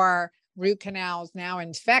 or root canal is now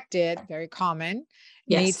infected, very common,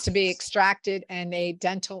 needs to be extracted, and a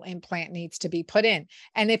dental implant needs to be put in.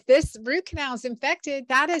 And if this root canal is infected,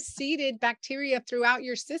 that has seeded bacteria throughout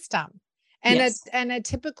your system. And a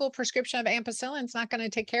typical prescription of ampicillin is not going to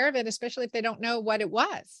take care of it, especially if they don't know what it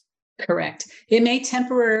was. Correct. It may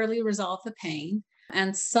temporarily resolve the pain.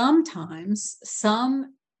 And sometimes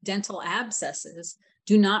some dental abscesses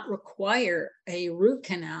do not require a root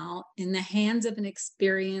canal in the hands of an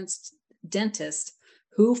experienced dentist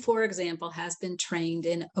who, for example, has been trained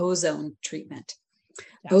in ozone treatment.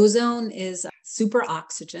 Yes. Ozone is super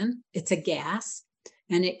oxygen. It's a gas,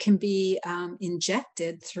 and it can be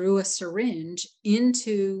injected through a syringe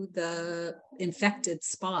into the infected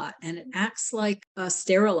spot, and it acts like a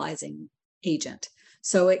sterilizing agent.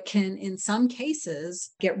 So it can, in some cases,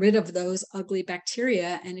 get rid of those ugly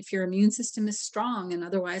bacteria. And if your immune system is strong and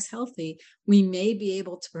otherwise healthy, we may be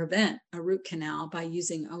able to prevent a root canal by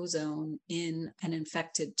using ozone in an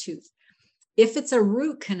infected tooth. If it's a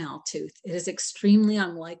root canal tooth, it is extremely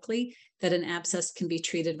unlikely that an abscess can be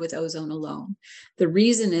treated with ozone alone. The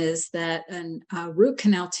reason is that a root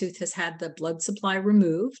canal tooth has had the blood supply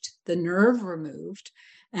removed, the nerve removed,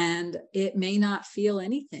 and it may not feel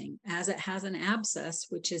anything as it has an abscess,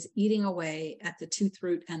 which is eating away at the tooth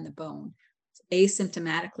root and the bone,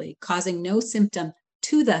 asymptomatically, causing no symptom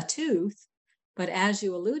to the tooth. But as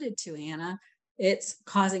you alluded to, Anna, it's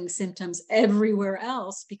causing symptoms everywhere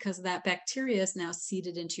else because that bacteria is now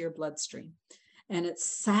seeded into your bloodstream. And it's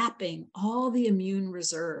sapping all the immune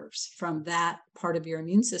reserves from that part of your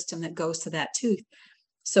immune system that goes to that tooth.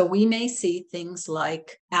 So we may see things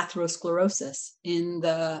like atherosclerosis in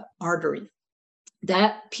the artery.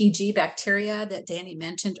 That PG bacteria that Danny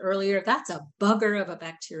mentioned earlier, that's a bugger of a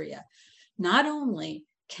bacteria. Not only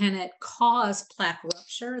can it cause plaque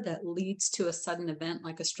rupture that leads to a sudden event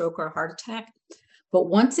like a stroke or a heart attack, but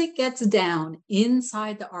once it gets down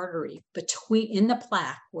inside the artery, in the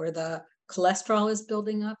plaque where the cholesterol is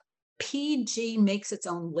building up, PG makes its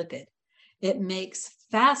own lipid. It makes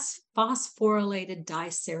fast phosphorylated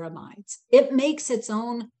diceramides. It makes its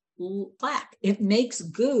own plaque. It makes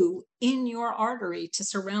goo in your artery to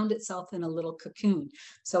surround itself in a little cocoon.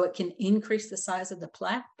 So it can increase the size of the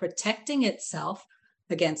plaque, protecting itself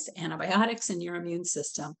against antibiotics in your immune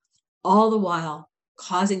system, all the while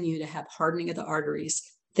causing you to have hardening of the arteries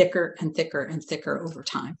thicker and thicker and thicker over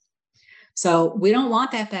time. So we don't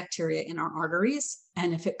want that bacteria in our arteries.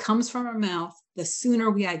 And if it comes from our mouth, the sooner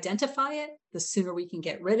we identify it, the sooner we can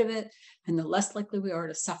get rid of it, and the less likely we are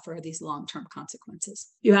to suffer these long-term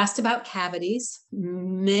consequences. You asked about cavities.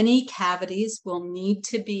 Many cavities will need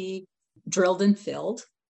to be drilled and filled,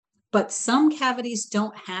 but some cavities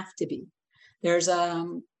don't have to be. There's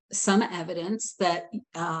some evidence that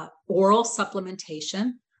oral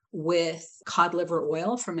supplementation with cod liver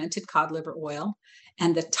oil, fermented cod liver oil,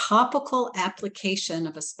 And the topical application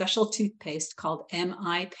of a special toothpaste called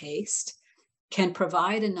MI paste can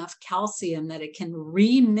provide enough calcium that it can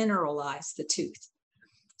remineralize the tooth.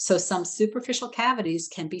 So some superficial cavities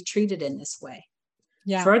can be treated in this way.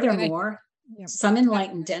 Yeah. Furthermore, some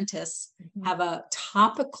enlightened dentists have a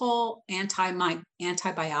topical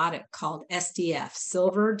antibiotic called SDF,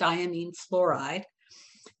 silver diamine fluoride.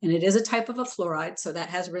 And it is a type of a fluoride, so that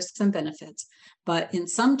has risks and benefits. But in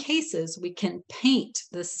some cases, we can paint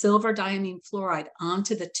the silver diamine fluoride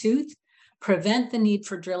onto the tooth, prevent the need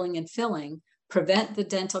for drilling and filling, prevent the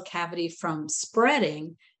dental cavity from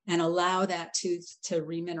spreading, and allow that tooth to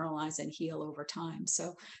remineralize and heal over time.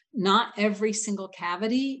 So not every single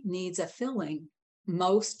cavity needs a filling.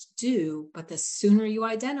 Most do, but the sooner you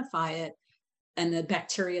identify it and the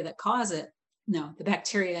bacteria that cause it, the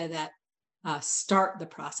bacteria that start the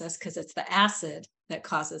process, because it's the acid that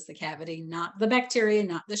causes the cavity, not the bacteria,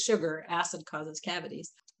 not the sugar. Acid causes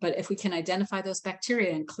cavities. But if we can identify those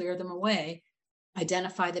bacteria and clear them away,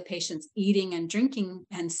 identify the patient's eating and drinking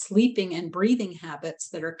and sleeping and breathing habits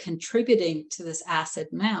that are contributing to this acid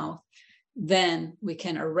mouth, then we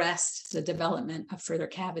can arrest the development of further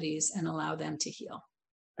cavities and allow them to heal.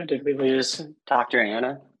 Did we lose Dr.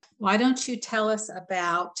 Anna? Why don't you tell us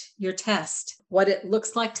about your test, what it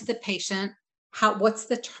looks like to the patient, what's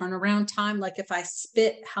the turnaround time? Like if I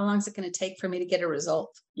spit, how long is it going to take for me to get a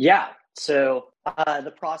result? Yeah. So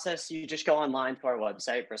the process, you just go online to our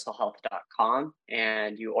website, bristolhealth.com,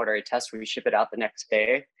 and you order a test. We ship it out the next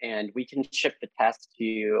day, and we can ship the test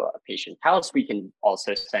to a patient's house. We can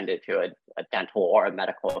also send it to a dental or a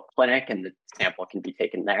medical clinic, and the sample can be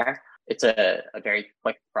taken there. It's a very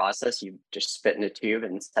quick process. You just spit in a tube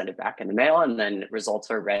and send it back in the mail, and then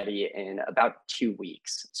results are ready in about 2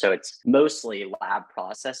 weeks. So it's mostly lab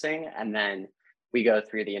processing, and then we go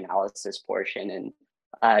through the analysis portion.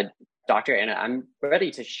 And Dr. Anna, I'm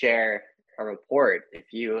ready to share a report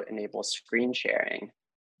if you enable screen sharing.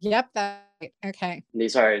 Yep. Okay.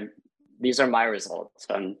 These are my results.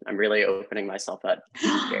 So I'm really opening myself up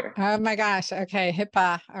here. Oh my gosh. Okay.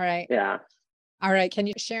 HIPAA. All right. Yeah. All right. Can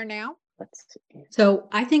you share now? Let's see. So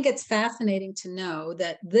I think it's fascinating to know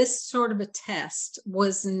that this sort of a test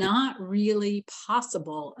was not really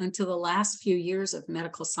possible until the last few years of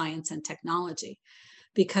medical science and technology.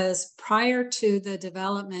 Because prior to the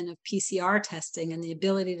development of PCR testing and the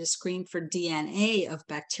ability to screen for DNA of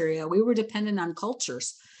bacteria, we were dependent on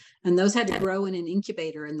cultures, and those had to grow in an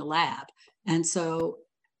incubator in the lab. And so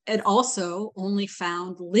it also only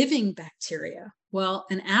found living bacteria. Well,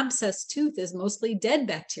 an abscess tooth is mostly dead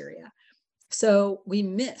bacteria. So we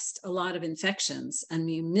missed a lot of infections, and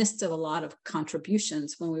we missed a lot of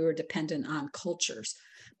contributions when we were dependent on cultures.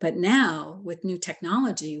 But now with new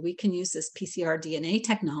technology, we can use this PCR DNA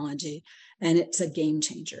technology, and it's a game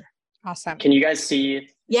changer. Awesome. Can you guys see my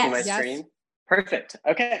Yes. screen? Perfect.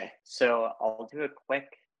 Okay. So I'll do a quick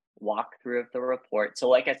walkthrough of the report. So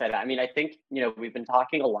like I said, I think, we've been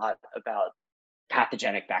talking a lot about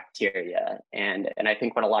pathogenic bacteria. And I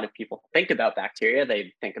think when a lot of people think about bacteria,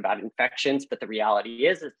 they think about infections, but the reality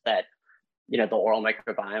is that, the oral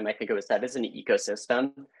microbiome, I think it was said, is an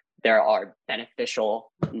ecosystem. There are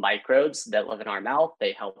beneficial microbes that live in our mouth.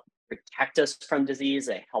 They help protect us from disease.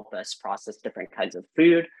 They help us process different kinds of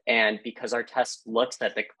food. And because our test looks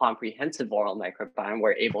at the comprehensive oral microbiome,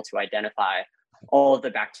 we're able to identify all of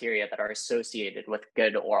the bacteria that are associated with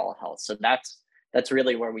good oral health. So that's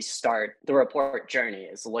really where we start the report journey,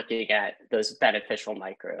 is looking at those beneficial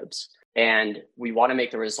microbes. And we want to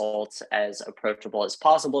make the results as approachable as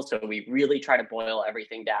possible. So we really try to boil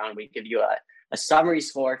everything down. We give you a summary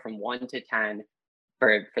score from 1 to 10.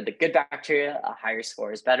 For the good bacteria, a higher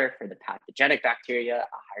score is better. For the pathogenic bacteria,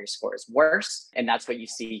 a higher score is worse. And that's what you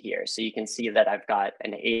see here. So you can see that I've got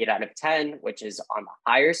an 8 out of 10, which is on the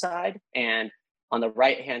higher side. And on the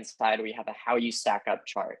right-hand side, we have a how you stack up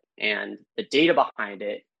chart. And the data behind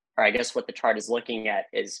it, or I guess what the chart is looking at,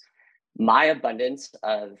 is my abundance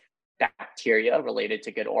of bacteria related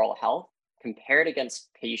to good oral health compared against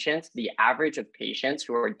patients, the average of patients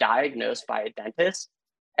who are diagnosed by a dentist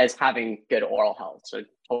as having good oral health, so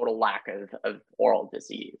total lack of oral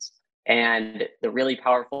disease. And the really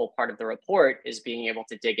powerful part of the report is being able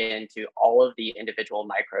to dig into all of the individual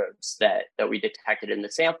microbes that we detected in the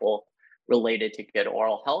sample related to good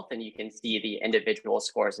oral health. And you can see the individual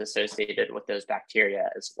scores associated with those bacteria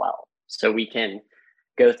as well. So we can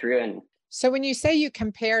go through and... So when you say you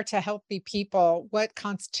compare to healthy people, what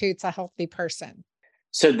constitutes a healthy person?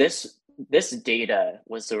 So this data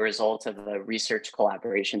was the result of a research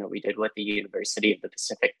collaboration that we did with the University of the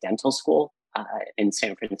Pacific Dental School in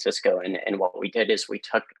San Francisco. And what we did is we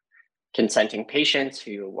took consenting patients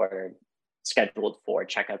who were scheduled for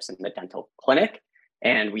checkups in the dental clinic,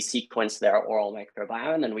 and we sequenced their oral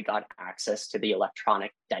microbiome, and then we got access to the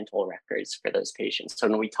electronic dental records for those patients. So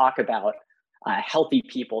when we talk about healthy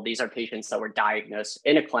people, these are patients that were diagnosed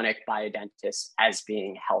in a clinic by a dentist as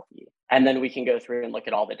being healthy. And then we can go through and look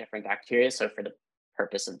at all the different bacteria. So for the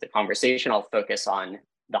purpose of the conversation, I'll focus on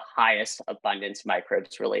the highest abundance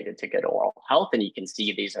microbes related to good oral health. And you can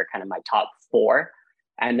see these are kind of my top 4.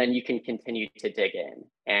 And then you can continue to dig in.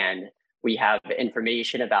 And we have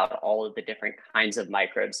information about all of the different kinds of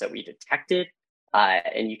microbes that we detected.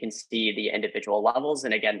 And you can see the individual levels.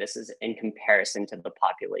 And again, this is in comparison to the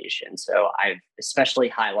population. So I've especially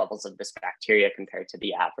high levels of this bacteria compared to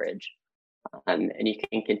the average. And you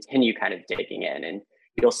can continue kind of digging in. And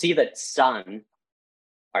you'll see that some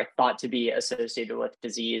are thought to be associated with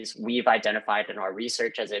disease. We've identified in our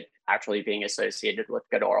research as it actually being associated with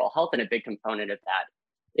good oral health. And a big component of that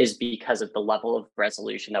is because of the level of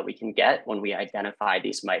resolution that we can get when we identify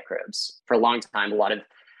these microbes. For a long time, a lot of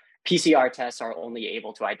PCR tests are only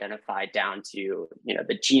able to identify down to,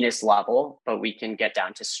 the genus level, but we can get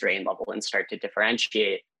down to strain level and start to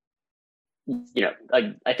differentiate.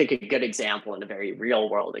 I think a good example and a very real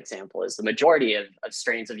world example is the majority of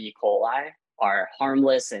strains of E. coli are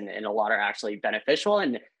harmless and a lot are actually beneficial.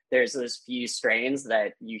 And there's those few strains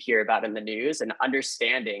that you hear about in the news, and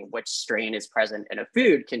understanding which strain is present in a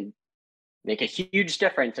food can make a huge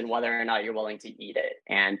difference in whether or not you're willing to eat it.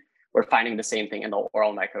 And we're finding the same thing in the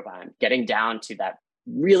oral microbiome. Getting down to that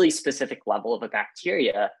really specific level of a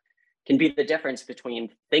bacteria can be the difference between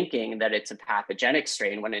thinking that it's a pathogenic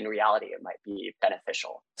strain when in reality it might be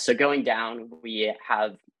beneficial. So going down, we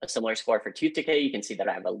have a similar score for tooth decay. You can see that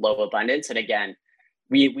I have a low abundance. And again,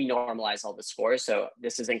 we normalize all the scores. So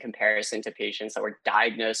this is in comparison to patients that were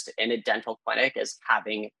diagnosed in a dental clinic as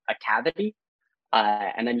having a cavity.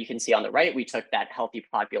 And then you can see on the right, we took that healthy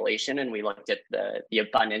population and we looked at the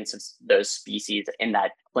abundance of those species in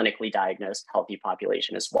that clinically diagnosed healthy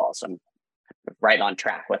population as well. So I'm right on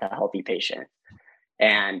track with a healthy patient.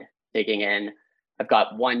 And digging in, I've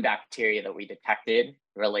got one bacteria that we detected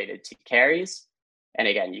related to caries. And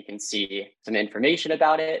again, you can see some information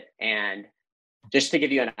about it. And just to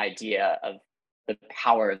give you an idea of the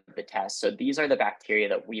power of the test. So these are the bacteria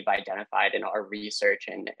that we've identified in our research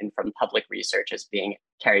and from public research as being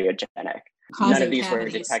cariogenic. None of these were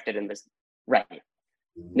detected in this, right.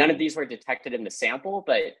 None of these were detected in the sample,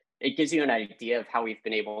 but it gives you an idea of how we've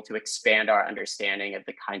been able to expand our understanding of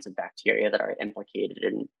the kinds of bacteria that are implicated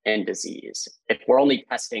in disease. If we're only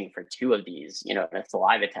testing for 2 of these, in a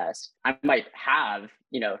saliva test, I might have,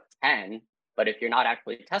 10, but if you're not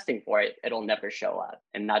actually testing for it, it'll never show up.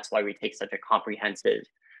 And that's why we take such a comprehensive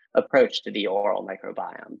approach to the oral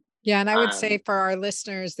microbiome. Yeah. And I would say for our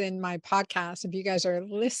listeners in my podcast, if you guys are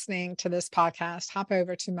listening to this podcast, hop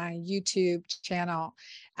over to my YouTube channel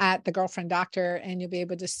at The Girlfriend Doctor, and you'll be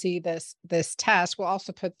able to see this test. We'll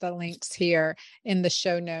also put the links here in the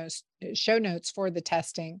show notes for the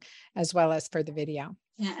testing as well as for the video.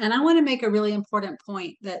 Yeah, and I want to make a really important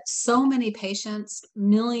point that so many patients,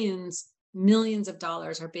 millions of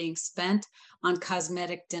dollars are being spent on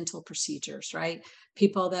cosmetic dental procedures, right?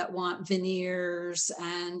 People that want veneers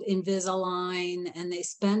and Invisalign, and they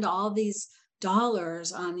spend all these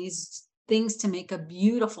dollars on these things to make a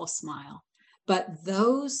beautiful smile. But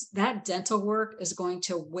that dental work is going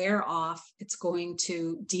to wear off. It's going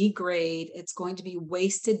to degrade. It's going to be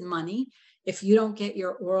wasted money if you don't get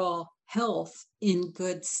your oral health in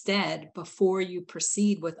good stead before you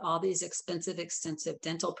proceed with all these expensive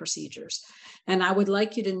dental procedures. And I would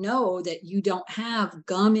like you to know that you don't have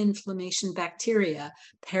gum inflammation bacteria,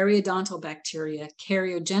 periodontal bacteria,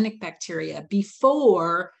 cariogenic bacteria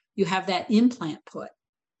before you have that implant put,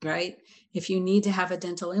 right? If you need to have a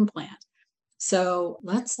dental implant. So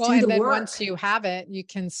let's do the work. Once you have it, you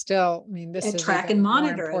can still, this is track and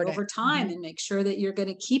monitor it over time and make sure that you're going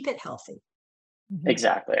to keep it healthy.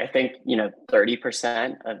 Exactly. I think,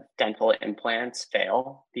 30% of dental implants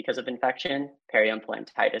fail because of infection.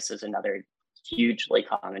 Periimplantitis is another hugely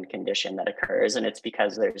common condition that occurs. And it's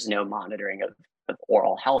because there's no monitoring of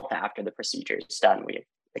oral health after the procedure is done. We,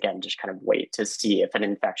 again, just kind of wait to see if an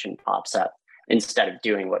infection pops up instead of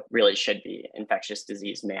doing what really should be infectious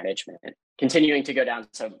disease management. Continuing to go down.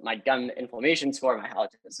 So my gum inflammation score, my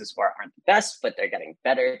halitosis score aren't the best, but they're getting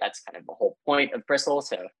better. That's kind of the whole point of Bristol.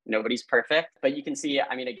 So nobody's perfect, but you can see,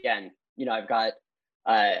 again, I've got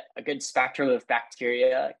a good spectrum of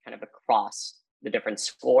bacteria kind of across the different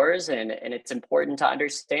scores. And it's important to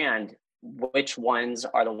understand which ones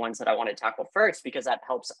are the ones that I want to tackle first, because that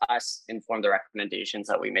helps us inform the recommendations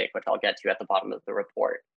that we make, which I'll get to at the bottom of the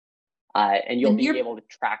report. And you'll be able to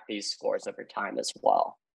track these scores over time as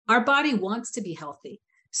well. Our body wants to be healthy.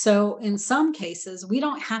 So in some cases, we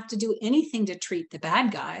don't have to do anything to treat the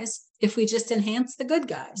bad guys if we just enhance the good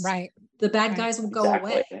guys. Right. The bad guys will go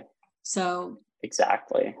away. So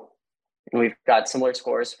exactly. And we've got similar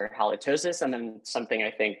scores for halitosis. And then something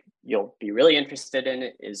I think you'll be really interested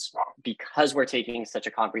in is, because we're taking such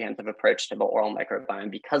a comprehensive approach to the oral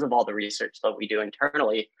microbiome, because of all the research that we do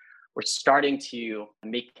internally, we're starting to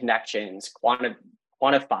make connections,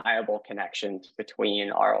 quantifiable connections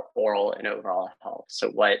between our oral and overall health. So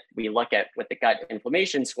what we look at with the gut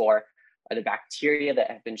inflammation score are the bacteria that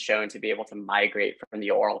have been shown to be able to migrate from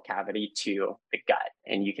the oral cavity to the gut.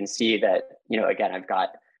 And you can see that, again, I've got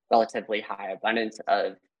relatively high abundance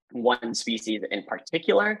of one species in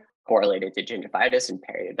particular correlated to gingivitis and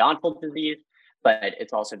periodontal disease, but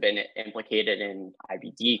it's also been implicated in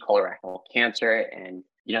IBD, colorectal cancer. And,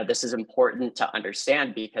 this is important to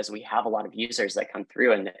understand because we have a lot of users that come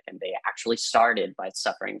through and they actually started by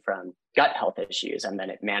suffering from gut health issues, and then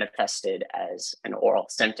it manifested as an oral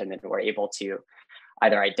symptom, and we're able to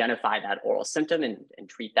either identify that oral symptom and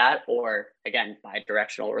treat that, or again,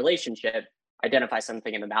 bi-directional relationship, identify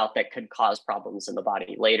something in the mouth that could cause problems in the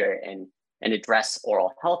body later, and address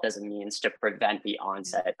oral health as a means to prevent the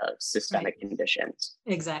onset of systemic conditions.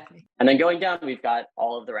 Exactly. And then going down, we've got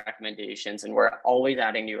all of the recommendations, and we're always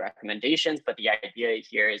adding new recommendations. But the idea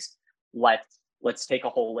here is let's take a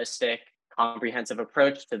holistic, comprehensive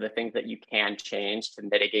approach to the things that you can change to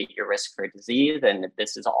mitigate your risk for disease. And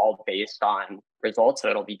this is all based on results, so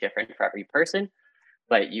it'll be different for every person.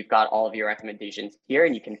 But you've got all of your recommendations here,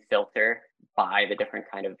 and you can filter by the different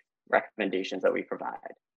kind of recommendations that we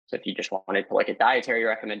provide. So if you just wanted to look at dietary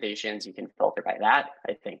recommendations, you can filter by that.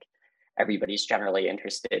 I think everybody's generally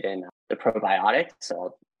interested in the probiotics,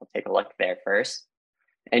 so I'll take a look there first.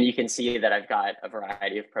 And you can see that I've got a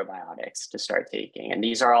variety of probiotics to start taking. And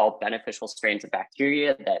these are all beneficial strains of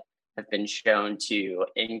bacteria that have been shown to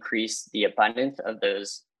increase the abundance of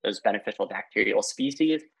those beneficial bacterial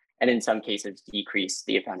species, and in some cases, decrease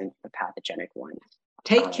the abundance of pathogenic ones.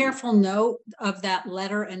 Take careful note of that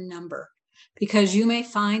letter and number, because you may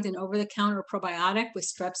find an over-the-counter probiotic with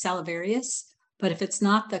Strep salivarius, but if it's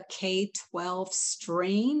not the K12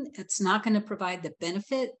 strain, it's not going to provide the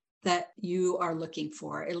benefit that you are looking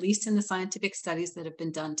for, at least in the scientific studies that have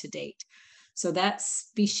been done to date. So that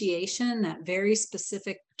speciation, that very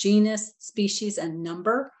specific genus, species, and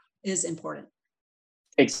number is important.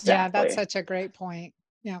 Exactly. Yeah, that's such a great point.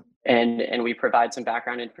 Yeah. And we provide some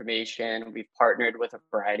background information. We've partnered with a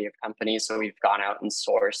variety of companies. So we've gone out and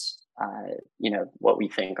sourced, what we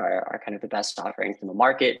think are kind of the best offerings in the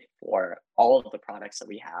market for all of the products that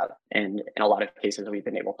we have. And in a lot of cases, we've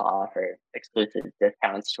been able to offer exclusive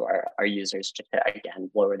discounts to our users to,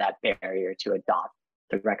 again, lower that barrier to adopt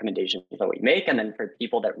the recommendations that we make. And then for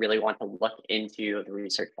people that really want to look into the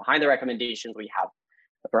research behind the recommendations, we have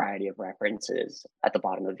a variety of references at the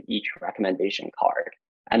bottom of each recommendation card.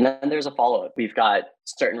 And then there's a follow-up. We've got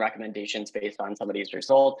certain recommendations based on some of these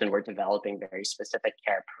results, and we're developing very specific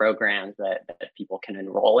care programs that people can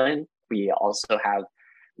enroll in. We also have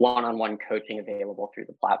one-on-one coaching available through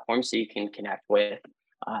the platform, so you can connect with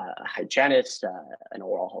a hygienist, an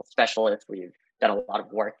oral health specialist. We've done a lot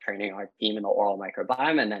of work training our team in the oral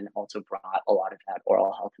microbiome, and then also brought a lot of that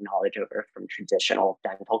oral health knowledge over from traditional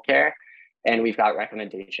dental care. And we've got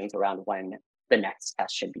recommendations around when the next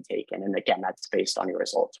test should be taken. And again, that's based on your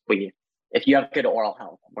results. If you have good oral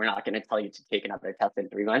health, we're not going to tell you to take another test in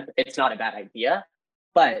 3 months. It's not a bad idea,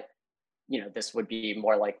 but this would be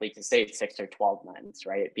more likely to say 6 or 12 months,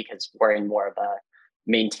 right? Because we're in more of a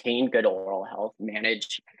maintain good oral health,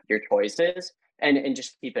 manage your choices, and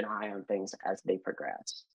just keep an eye on things as they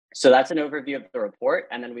progress. So that's an overview of the report.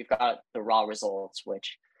 And then we've got the raw results,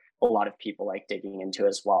 which a lot of people like digging into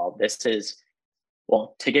as well. This is,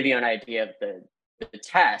 well, to give you an idea of the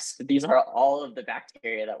test, these are all of the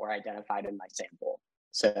bacteria that were identified in my sample.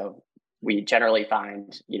 So we generally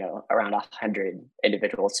find, around 100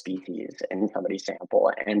 individual species in somebody's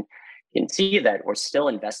sample. And you can see that we're still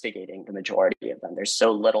investigating the majority of them. There's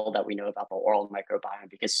so little that we know about the oral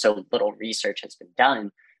microbiome because so little research has been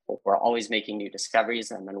done. But we're always making new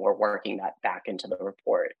discoveries, and then we're working that back into the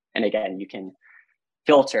report. And again, you can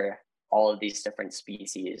filter all of these different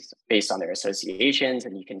species based on their associations,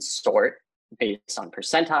 and you can sort based on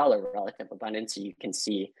percentile or relative abundance. So you can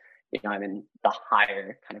see, I'm in the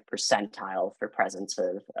higher kind of percentile for presence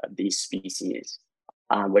of these species,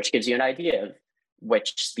 which gives you an idea of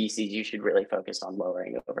which species you should really focus on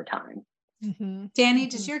lowering over time. Mm-hmm. Danny,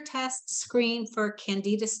 does your test screen for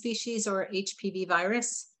Candida species or HPV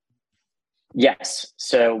virus? Yes.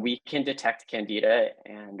 So we can detect Candida,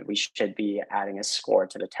 and we should be adding a score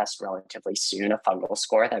to the test relatively soon, a fungal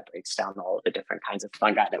score that breaks down all of the different kinds of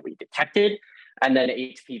fungi that we detected. And then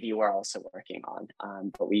HPV we're also working on.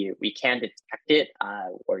 But we can detect it.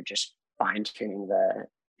 We're just fine tuning the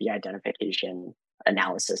identification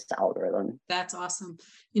analysis algorithm. That's awesome.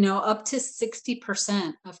 Up to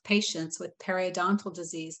 60% of patients with periodontal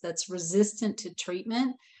disease that's resistant to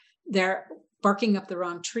treatment, they're barking up the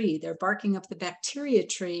wrong tree. They're barking up the bacteria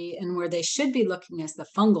tree, and where they should be looking is the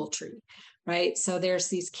fungal tree, right? So there's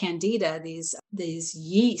these candida, these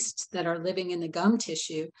yeast that are living in the gum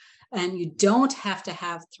tissue, and you don't have to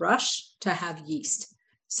have thrush to have yeast.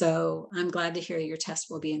 So I'm glad to hear your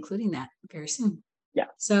test will be including that very soon. Yeah.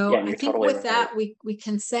 So Yeah, I you're think totally with that, we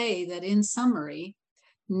can say that in summary,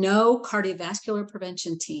 no cardiovascular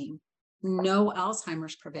prevention team, no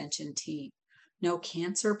Alzheimer's prevention team, no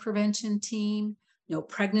cancer prevention team, no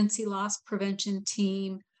pregnancy loss prevention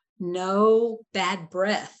team, no bad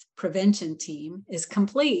breath prevention team is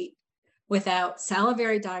complete without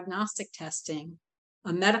salivary diagnostic testing,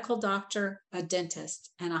 a medical doctor, a dentist,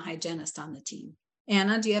 and a hygienist on the team.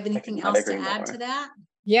 Anna, do you have anything else to add to that?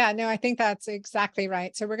 Yeah, no, I think that's exactly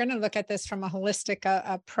right. So we're going to look at this from a holistic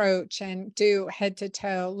approach and do head to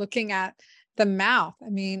toe, looking at the mouth. I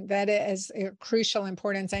mean, that is a crucial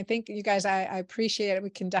importance. I think you guys, I appreciate it.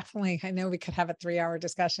 We can definitely, I know we could have a 3-hour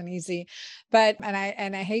discussion easy, but, and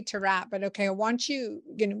I hate to wrap, but okay, I want you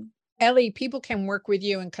know, Ellie, people can work with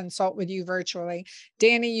you and consult with you virtually.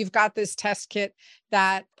 Danny, you've got this test kit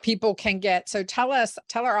that people can get. So tell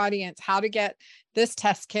our audience how to get this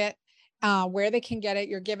test kit, where they can get it.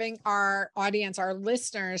 You're giving our audience, our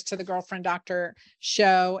listeners to the Girlfriend Doctor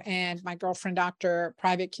show and my Girlfriend Doctor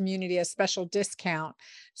private community a special discount.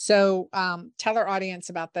 So tell our audience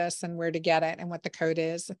about this and where to get it and what the code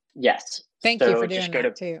is. Yes. Thank you for doing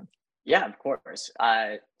that too. Yeah, of course.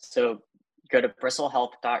 So go to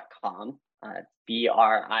bristlehealth.com,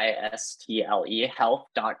 BRISTLE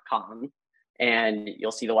health.com, and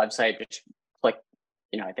you'll see the website. Just click,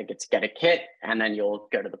 I think it's get a kit, and then you'll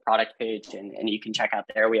go to the product page and you can check out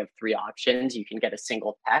there. We have 3 options. You can get a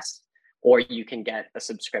single test, or you can get a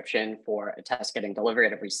subscription for a test getting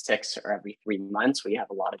delivered every 6 or every 3 months. We have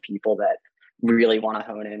a lot of people that really want to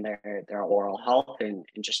hone in their oral health, and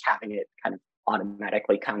just having it kind of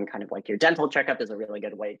automatically come kind of like your dental checkup is a really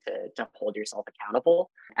good way to hold yourself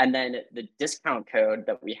accountable. And then the discount code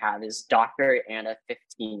that we have is Dr. Anna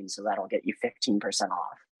 15. So that'll get you 15%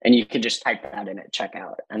 off. And you can just type that in at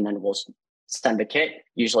checkout, and then we'll send the kit.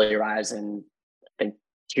 Usually arrives in, I think,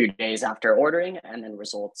 2 days after ordering, and then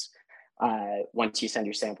results, once you send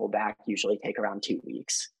your sample back, usually take around 2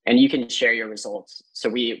 weeks. And you can share your results. So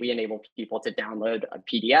we enable people to download a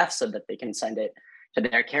PDF so that they can send it to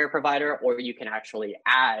their care provider, or you can actually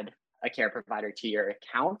add a care provider to your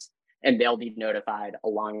account, and they'll be notified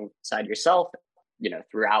alongside yourself,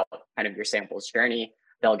 throughout kind of your sample's journey.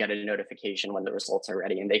 They'll get a notification when the results are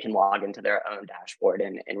ready, and they can log into their own dashboard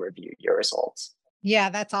and review your results. Yeah,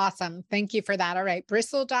 that's awesome. Thank you for that. All right.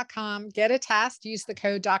 Bristol.com, get a test, use the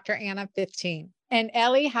code Dr. Anna 15. And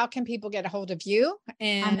Ellie, how can people get a hold of you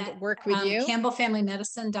and work with you?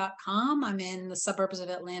 CampbellFamilyMedicine.com. I'm in the suburbs of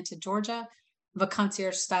Atlanta, Georgia. I have a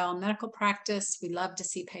concierge style medical practice. We love to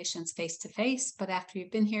see patients face to face, but after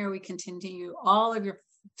you've been here, we continue all of your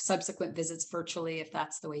subsequent visits virtually if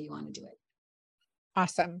that's the way you want to do it.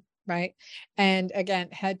 Awesome. Right. And again,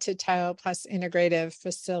 head to toe plus integrative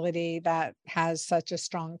facility that has such a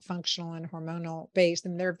strong functional and hormonal base.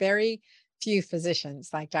 And there are very few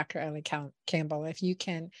physicians like Dr. Ellie Campbell. If you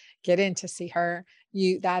can get in to see her,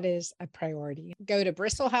 that is a priority. Go to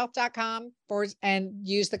bristlehealth.com and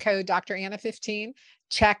use the code Dr. Anna 15.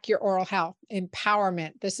 Check your oral health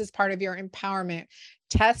empowerment. This is part of your empowerment.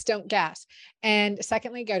 Test, don't guess. And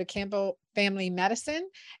secondly, go to Campbell Family Medicine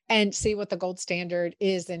and see what the gold standard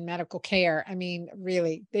is in medical care. I mean,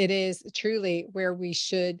 really, it is truly where we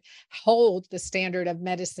should hold the standard of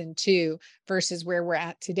medicine to versus where we're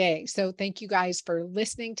at today. So thank you guys for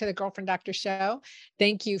listening to the Girlfriend Doctor Show.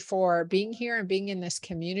 Thank you for being here and being in this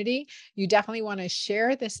community. You definitely want to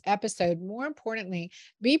share this episode. More importantly,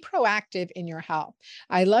 be proactive in your health.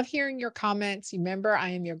 I love hearing your comments. Remember, I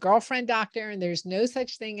am your girlfriend doctor, and there's no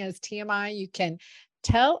such thing as TMI. You can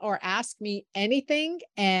tell or ask me anything,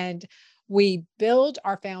 and we build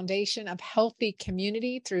our foundation of healthy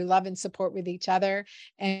community through love and support with each other,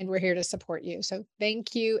 and we're here to support you. So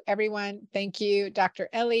thank you, everyone. Thank you, Dr.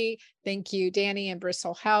 Ellie. Thank you, Danny and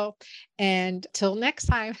Bristol Health. And till next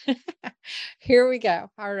time, here we go.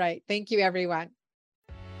 All right. Thank you, everyone.